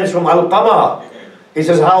your tents from Al-Qama." He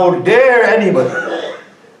says, "How dare anybody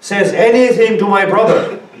says anything to my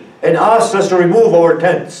brother and asks us to remove our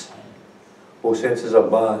tents?" Hussein says,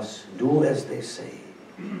 "Abbas, do as they say."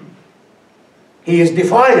 He is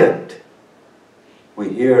defiant. We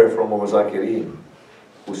hear from our Zakireen,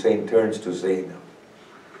 Hussein turns to Zainab,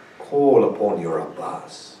 "Call upon your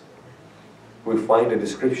Abbas." We find a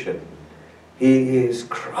description. He is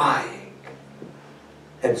crying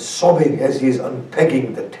and sobbing as he is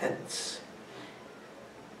unpegging the tents.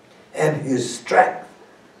 And his strength.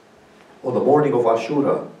 On the morning of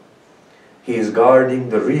Ashura, he is guarding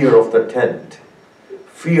the rear of the tent,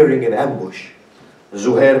 fearing an ambush.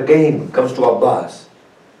 Zuhair comes to Abbas.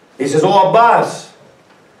 He says, "Oh Abbas,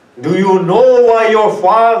 do you know why your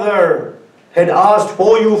father had asked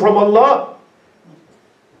for you from Allah?"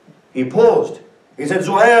 He paused. He said,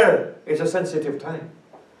 "Zuhair, it's a sensitive time.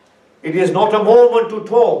 It is not a moment to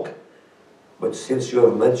talk. But since you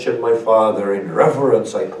have mentioned my father, in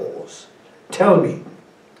reverence I pause. Tell me.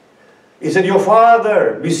 He said, your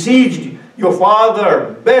father besieged, your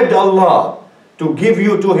father begged Allah to give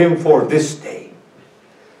you to him for this day.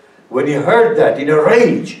 When he heard that, in a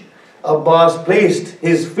rage, Abbas placed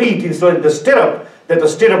his feet inside the stirrup, that the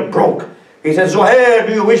stirrup broke. He said, Zuhair,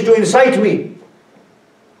 do you wish to incite me?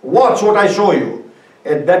 Watch what I show you.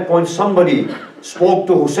 At that point, somebody spoke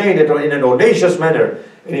to Hussein in an audacious manner.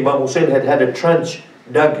 And Imam Hussein had had a trench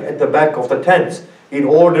dug at the back of the tents in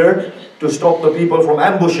order to stop the people from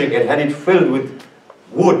ambushing, and had it filled with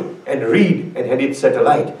wood and reed and had it set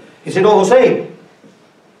alight. He said, oh Hussein,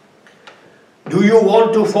 do you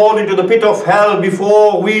want to fall into the pit of hell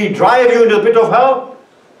before we drive you into the pit of hell?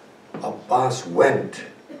 Abbas went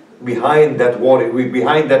behind that warrior,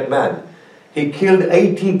 behind that man. He killed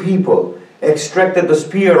 80 people, extracted the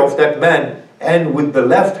spear of that man, and with the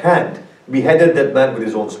left hand beheaded that man with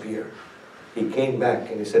his own spear. He came back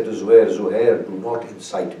and he said to Zuhair, Zuhair, do not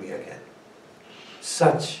incite me again.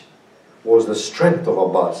 Such was the strength of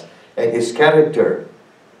Abbas, and his character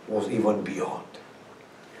was even beyond.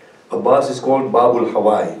 Abbas is called Babul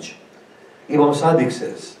Hawaij. Imam Sadiq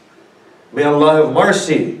says, may Allah have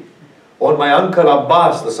mercy on my uncle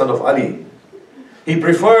Abbas, the son of Ali. He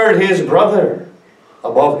preferred his brother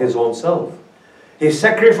above his own self. He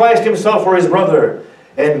sacrificed himself for his brother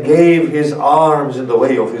and gave his arms in the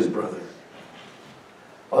way of his brother.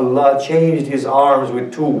 Allah changed his arms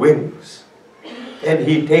with 2 wings, and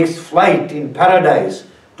he takes flight in paradise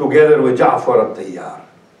together with Ja'far al-Tayyar.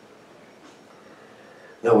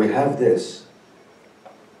 Now we have this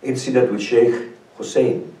incident with Sheikh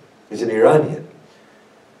Hussein. He's an Iranian.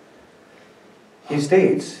 He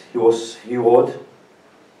states he was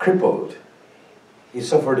crippled. He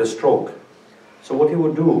suffered a stroke. So what he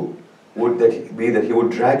would do would be that he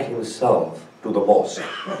would drag himself to the mosque,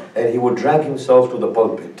 and he would drag himself to the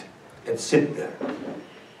pulpit and sit there.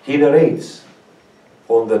 He narrates,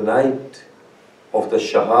 on the night of the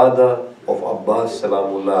Shahada of Abbas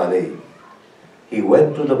Salamullah alayhi, he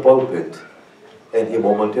went to the pulpit and he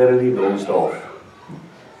momentarily dozed off.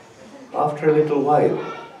 After a little while,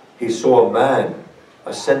 he saw a man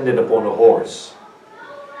ascended upon a horse,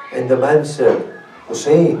 and the man said,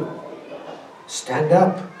 Hussein, stand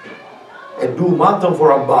up and do matam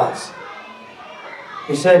for Abbas.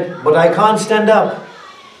 He said, but I can't stand up.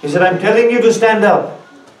 He said, I'm telling you to stand up.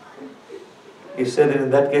 He said, in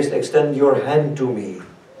that case, extend your hand to me.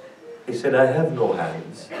 He said, I have no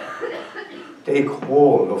hands. Take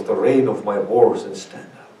hold of the rein of my horse and stand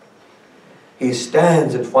up. He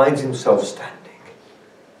stands and finds himself standing.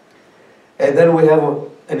 And then we have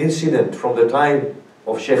an incident from the time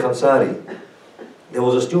of Sheikh Ansari. There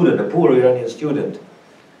was a student, a poor Iranian student,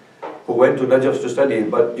 who went to Najaf to study,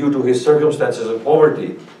 but due to his circumstances of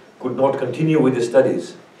poverty, could not continue with his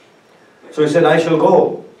studies. So he said, I shall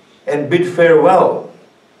go and bid farewell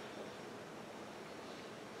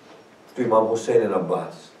to Imam Hussein and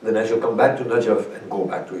Abbas. Then I shall come back to Najaf and go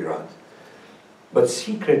back to Iran. But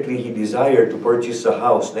secretly he desired to purchase a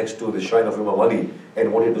house next to the shrine of Imam Ali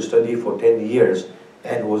and wanted to study for 10 years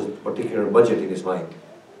and was a particular budget in his mind.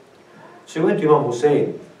 So he went to Imam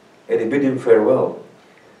Hussein and he bid him farewell.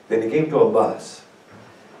 Then he came to Abbas,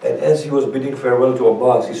 and as he was bidding farewell to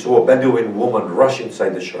Abbas, he saw a Bedouin woman rush inside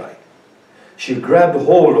the shrine. She grabbed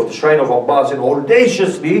hold of the shrine of Abbas and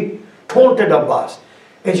audaciously taunted Abbas.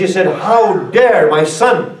 And she said, how dare my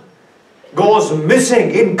son goes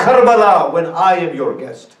missing in Karbala when I am your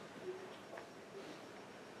guest?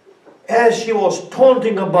 As she was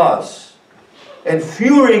taunting Abbas and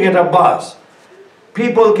furying at Abbas,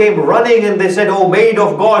 people came running and they said, oh maid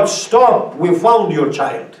of God, stop, we found your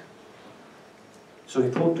child. So he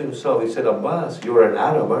thought to himself, he said, Abbas, you're an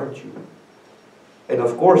Arab, aren't you? And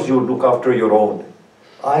of course you look after your own.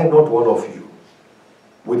 I'm not one of you.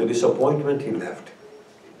 With a disappointment, he left.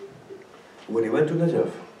 When he went to Najaf,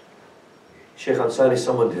 Sheikh Ansari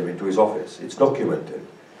summoned him into his office. It's documented.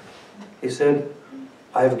 He said,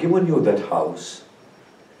 I have given you that house,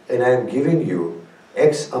 and I am giving you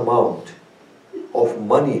X amount of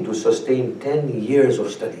money to sustain 10 years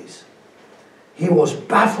of studies. He was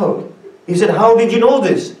baffled. He said, how did you know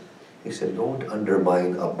this? He said, don't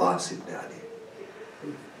undermine Abbas ibn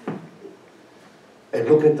Ali. And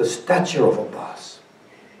look at the stature of Abbas.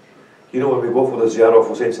 You know, when we go for the ziyarah of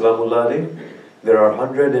Hussein Salamullah alayhi, there are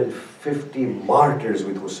 150 martyrs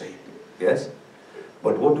with Hussein. Yes?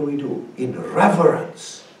 But what do? In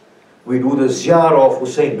reverence, we do the ziyarah of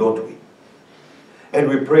Hussein, don't we? And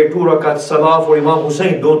we pray 2 rakat salah for Imam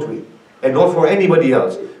Hussein, don't we? And not for anybody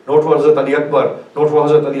else. Not for Hazrat Ali Akbar, not for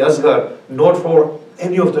Hazrat Ali Asghar, not for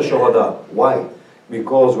any of the Shuhada. Why?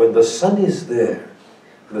 Because when the sun is there,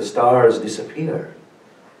 the stars disappear.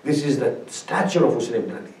 This is the stature of Hussein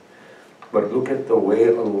ibn Ali. But look at the way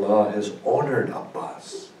Allah has honored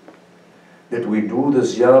Abbas. That we do the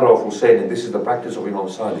ziyarah of Hussein, and this is the practice of Imam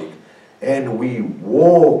Sadiq, and we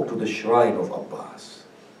walk to the shrine of Abbas.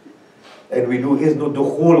 And we do Iznu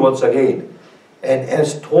Dukhul once again. And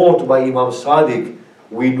as taught by Imam Sadiq,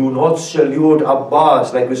 we do not salute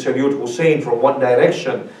Abbas like we salute Hussein from one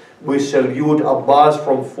direction. We salute Abbas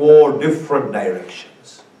from 4 different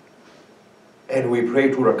directions. And we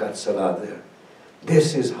pray 2 rakat salah there.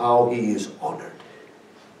 This is how he is honored.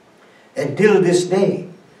 And till this day,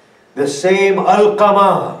 the same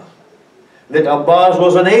Alqamah that Abbas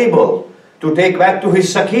was unable to take back to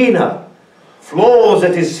his Sakina flows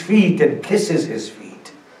at his feet and kisses his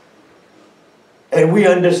feet. And we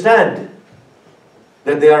understand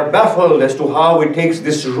that they are baffled as to how it takes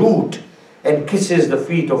this route and kisses the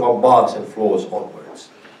feet of Abbas and flows onwards.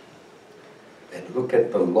 And look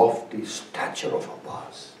at the lofty stature of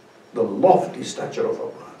Abbas. The lofty stature of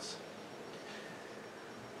Abbas.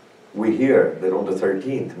 We hear that on the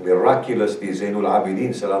 13th, miraculously Zainul Abidin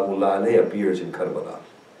Salamullah alayhi appears in Karbala.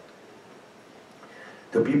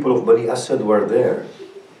 The people of Bani Asad were there,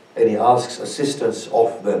 and he asks assistance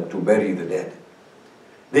of them to bury the dead.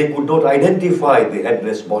 They could not identify the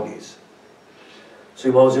headless bodies. So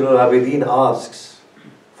Imam Zainul Abidin asks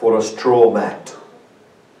for a straw mat.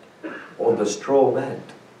 On the straw mat,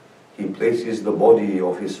 he places the body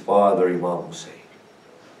of his father Imam Hussein,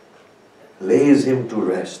 lays him to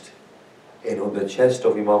rest, and on the chest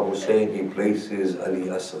of Imam Hussein he places Ali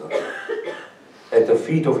Asghar. At the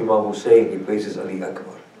feet of Imam Hussein he places Ali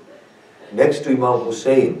Akbar. Next to Imam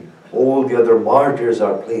Hussein, all the other martyrs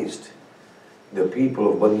are placed. The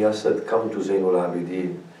people of Bani Asad come to Zainul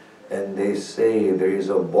Abidin and they say there is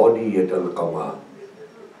a body at Al-Qamah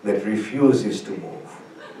that refuses to move.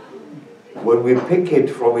 When we pick it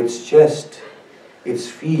from its chest, its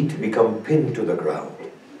feet become pinned to the ground.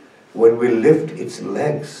 When we lift its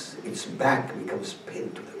legs, its back becomes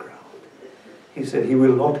pinned to the ground. He said, he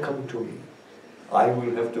will not come to me. I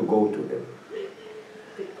will have to go to him.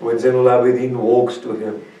 When Zainul Abidin walks to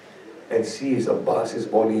him and sees Abbas's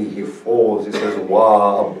body, he falls. He says,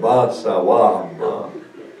 Wa Abbasa, wa Amma.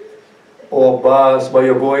 Oh Abbas, by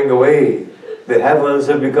your going away, the heavens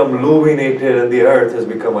have become illuminated and the earth has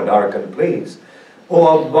become a darkened place.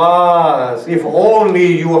 Oh Abbas, if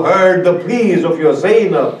only you heard the pleas of your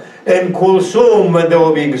Zainab and Kulsum when they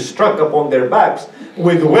were being struck upon their backs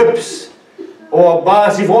with whips. Oh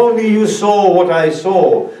Abbas, if only you saw what I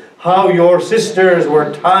saw, how your sisters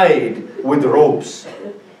were tied with ropes.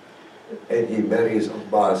 And he buries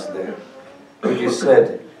Abbas there. It is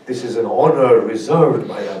said, this is an honor reserved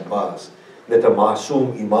by Abbas, that a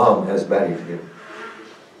Masoom Imam has buried him.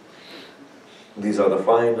 These are the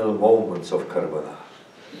final moments of Karbala.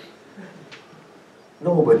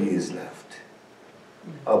 Nobody is left.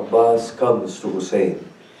 Abbas comes to Hussein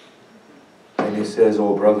and he says,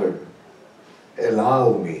 oh brother,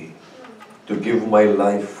 allow me to give my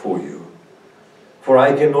life for you, for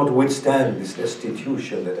I cannot withstand this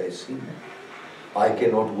destitution that I see. I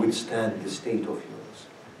cannot withstand the state of yours.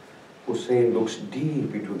 Hussein looks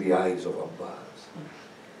deep into the eyes of Abbas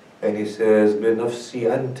and he says, Binafsi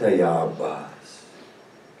anta ya Abbas.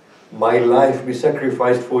 My life be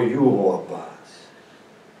sacrificed for you, O Abbas.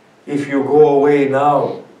 If you go away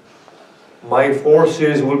now, my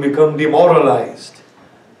forces will become demoralized.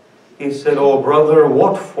 He said, oh brother,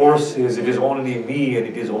 what forces? It is only me and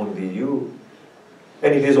it is only you.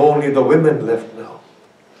 And it is only the women left now.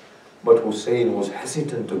 But Hussein was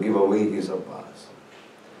hesitant to give away his Abbas.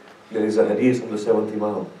 There is a hadith from the 7th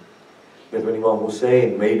Imam that when Imam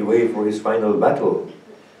Hussein made way for his final battle,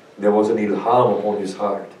 there was an ilham upon his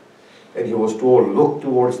heart. And he was told, look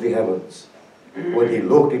towards the heavens. When he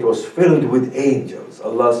looked, it was filled with angels.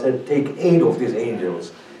 Allah said, take 8 of these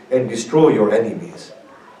angels and destroy your enemies.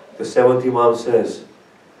 The 7th Imam says,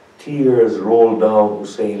 tears rolled down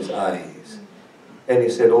Hussein's eyes. And he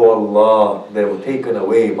said, oh Allah, they have taken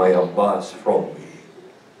away my Abbas from me.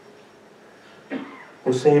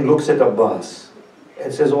 Hussein looks at Abbas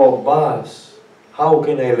and says, oh Abbas, how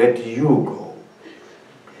can I let you go?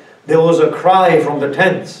 There was a cry from the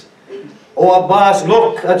tents. Oh Abbas,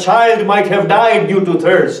 look, a child might have died due to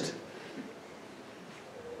thirst.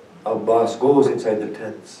 Abbas goes inside the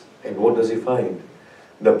tents, and what does he find?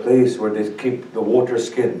 The place where they keep the water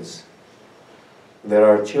skins. There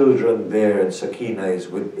are children there and Sakina is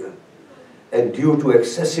with them. And due to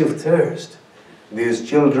excessive thirst, these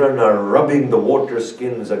children are rubbing the water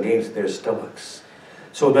skins against their stomachs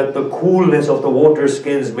so that the coolness of the water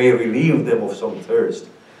skins may relieve them of some thirst.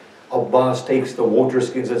 Abbas takes the water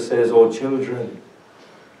skins and says, "Oh children,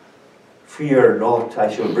 fear not, I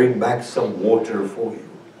shall bring back some water for you."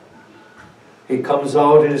 He comes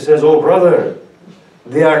out and he says, "Oh brother,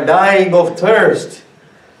 they are dying of thirst.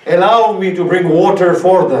 Allow me to bring water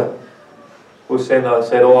for them." Hussein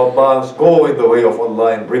said, "Oh Abbas, go in the way of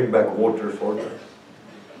Allah and bring back water for them."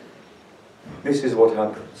 This is what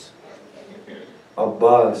happens.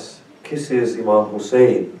 Abbas kisses Imam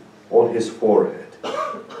Hussein on his forehead,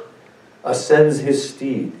 ascends his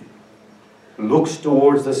steed, looks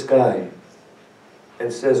towards the sky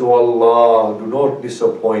and says, "Oh Allah, do not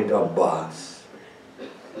disappoint Abbas.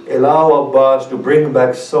 Allow Abbas to bring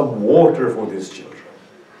back some water for these children."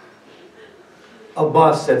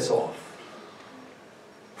 Abbas sets off.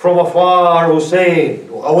 From afar, Hussein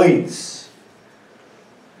awaits.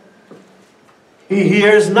 He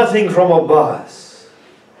hears nothing from Abbas.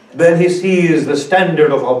 Then he sees the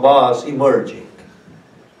standard of Abbas emerging.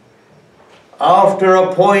 After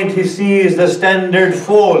a point, he sees the standard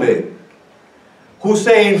falling.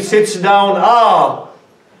 Hussein sits down.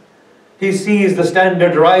 He sees the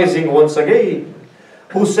standard rising once again.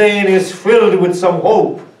 Hussein is filled with some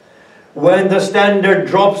hope. When the standard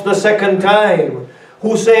drops the second time,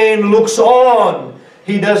 Hussein looks on.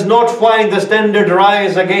 He does not find the standard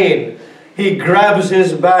rise again. He grabs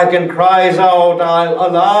his back and cries out,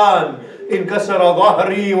 "Alan, inkasara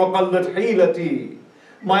dhahri wa qallat hilati."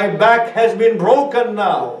 My back has been broken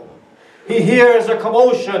now. He hears a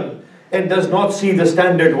commotion and does not see the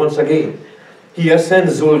standard once again. He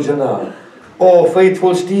ascends Zuljana. "Oh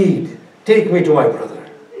faithful steed, take me to my brother."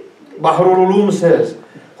 Bahrul Ulum says,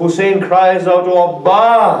 Hussein cries out, "Oh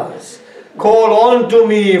Abbas, call on to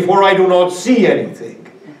me, for I do not see anything."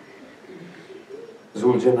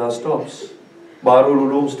 Zuljana stops. Bahrul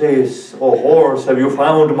Ulum says, "Oh horse, have you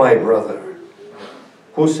found my brother?"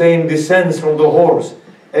 Hussein descends from the horse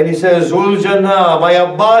and he says, "Zuljana, my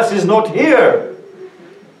Abbas is not here."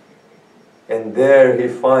 And there he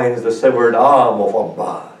finds the severed arm of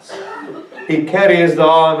Abbas. He carries the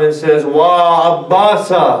arm and says, "Wa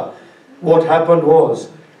Abbasa." What happened was,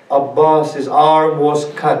 Abbas's arm was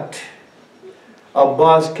cut.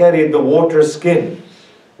 Abbas carried the water skin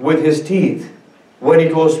with his teeth. When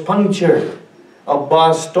it was punctured,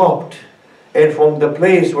 Abbas stopped, and from the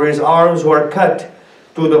place where his arms were cut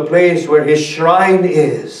to the place where his shrine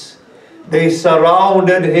is, they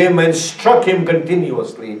surrounded him and struck him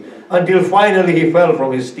continuously until finally he fell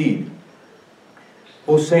from his steed.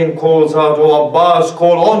 Hussein calls out, "Oh Abbas,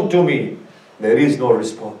 call on to me." There is no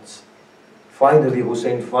response. Finally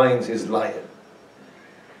Hussein finds his lion.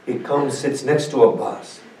 He comes, sits next to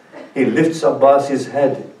Abbas. He lifts Abbas's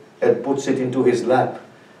head and puts it into his lap.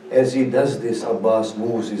 As he does this, Abbas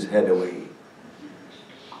moves his head away.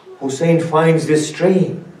 Hussein finds this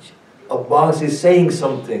strange. Abbas is saying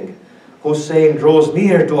something. Hussein draws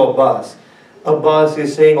near to Abbas. Abbas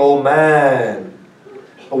is saying, "Oh man,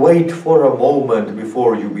 wait for a moment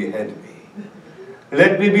before you behead me.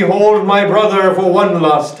 Let me behold my brother for one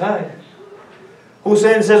last time."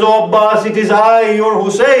 Hussein says, "Oh Abbas, it is I, your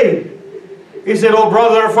Hussein." He said, "Oh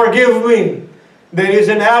brother, forgive me. There is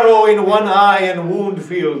an arrow in one eye and wound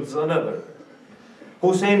feels another."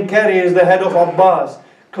 Hussein carries the head of Abbas,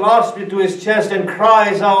 clasps it to his chest and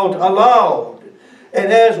cries out aloud.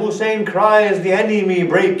 And as Hussein cries, the enemy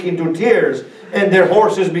break into tears and their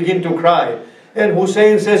horses begin to cry. And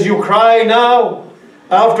Hussein says, "You cry now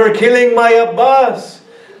after killing my Abbas,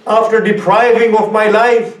 after depriving of my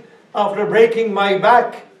life, after breaking my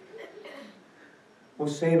back."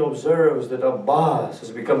 Hussein observes that Abbas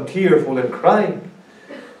has become tearful and crying.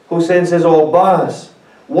 Hussein says, "Oh Abbas,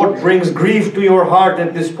 what brings grief to your heart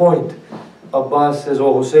at this point?" Abbas says,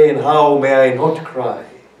 "Oh Hussein, how may I not cry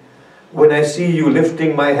when I see you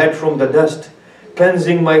lifting my head from the dust,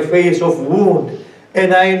 cleansing my face of wound,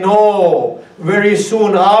 and I know very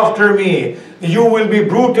soon after me you will be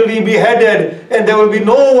brutally beheaded and there will be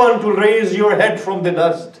no one to raise your head from the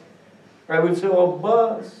dust." I will say, "Oh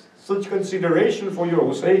Abbas, such consideration for your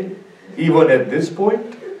Hussein, even at this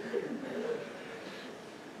point."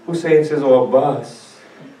 Hussein says, "Oh Abbas,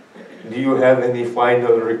 do you have any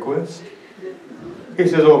final request?" He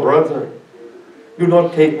says, "Oh brother, do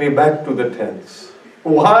not take me back to the tents."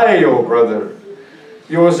 "Why, oh brother?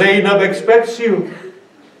 Your Zainab expects you."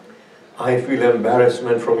 "I feel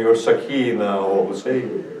embarrassment from your Sakina, oh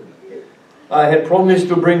Hussein. I had promised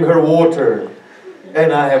to bring her water,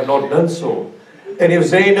 and I have not done so. And if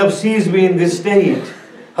Zainab sees me in this state,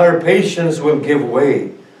 her patience will give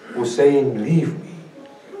way. Hussein, leave me."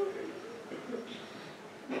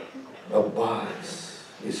 Abbas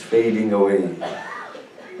is fading away.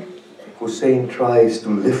 Hussein tries to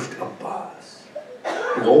lift Abbas.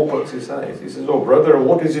 He opens his eyes. He says, "Oh brother,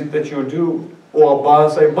 what is it that you do? Oh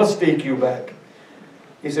Abbas, I must take you back."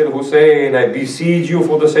 He said, "Hussein, I beseech you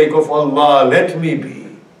for the sake of Allah, let me be."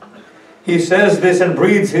 He says this and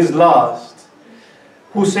breathes his last.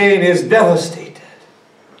 Hussein is devastated.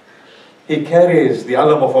 He carries the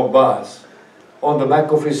alam of Abbas on the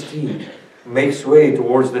back of his steed, makes way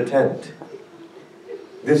towards the tent.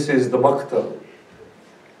 This is the Maktab.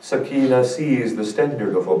 Sakina sees the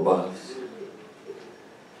standard of Abbas.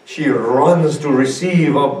 She runs to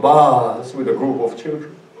receive Abbas with a group of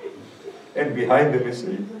children. And behind him is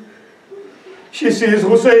Sayyid. She sees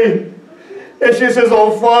Hussein. And she says,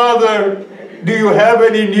 "Oh father, do you have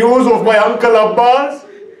any news of my uncle Abbas?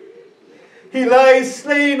 He lies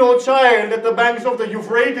slain, O child, at the banks of the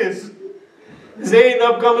Euphrates."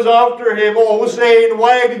 Zainab comes after him. "Oh Hussein,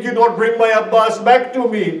 why did you not bring my Abbas back to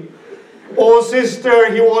me?" "Oh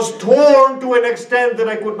sister, he was torn to an extent that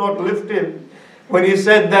I could not lift him." When he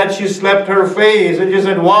said that, she slapped her face and she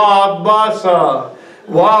said, "Wa Abbasa,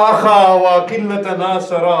 wa akha, wa qillata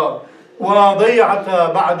nasara, wa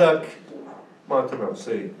day'ata ba'dak." Ma tamam,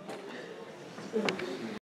 say.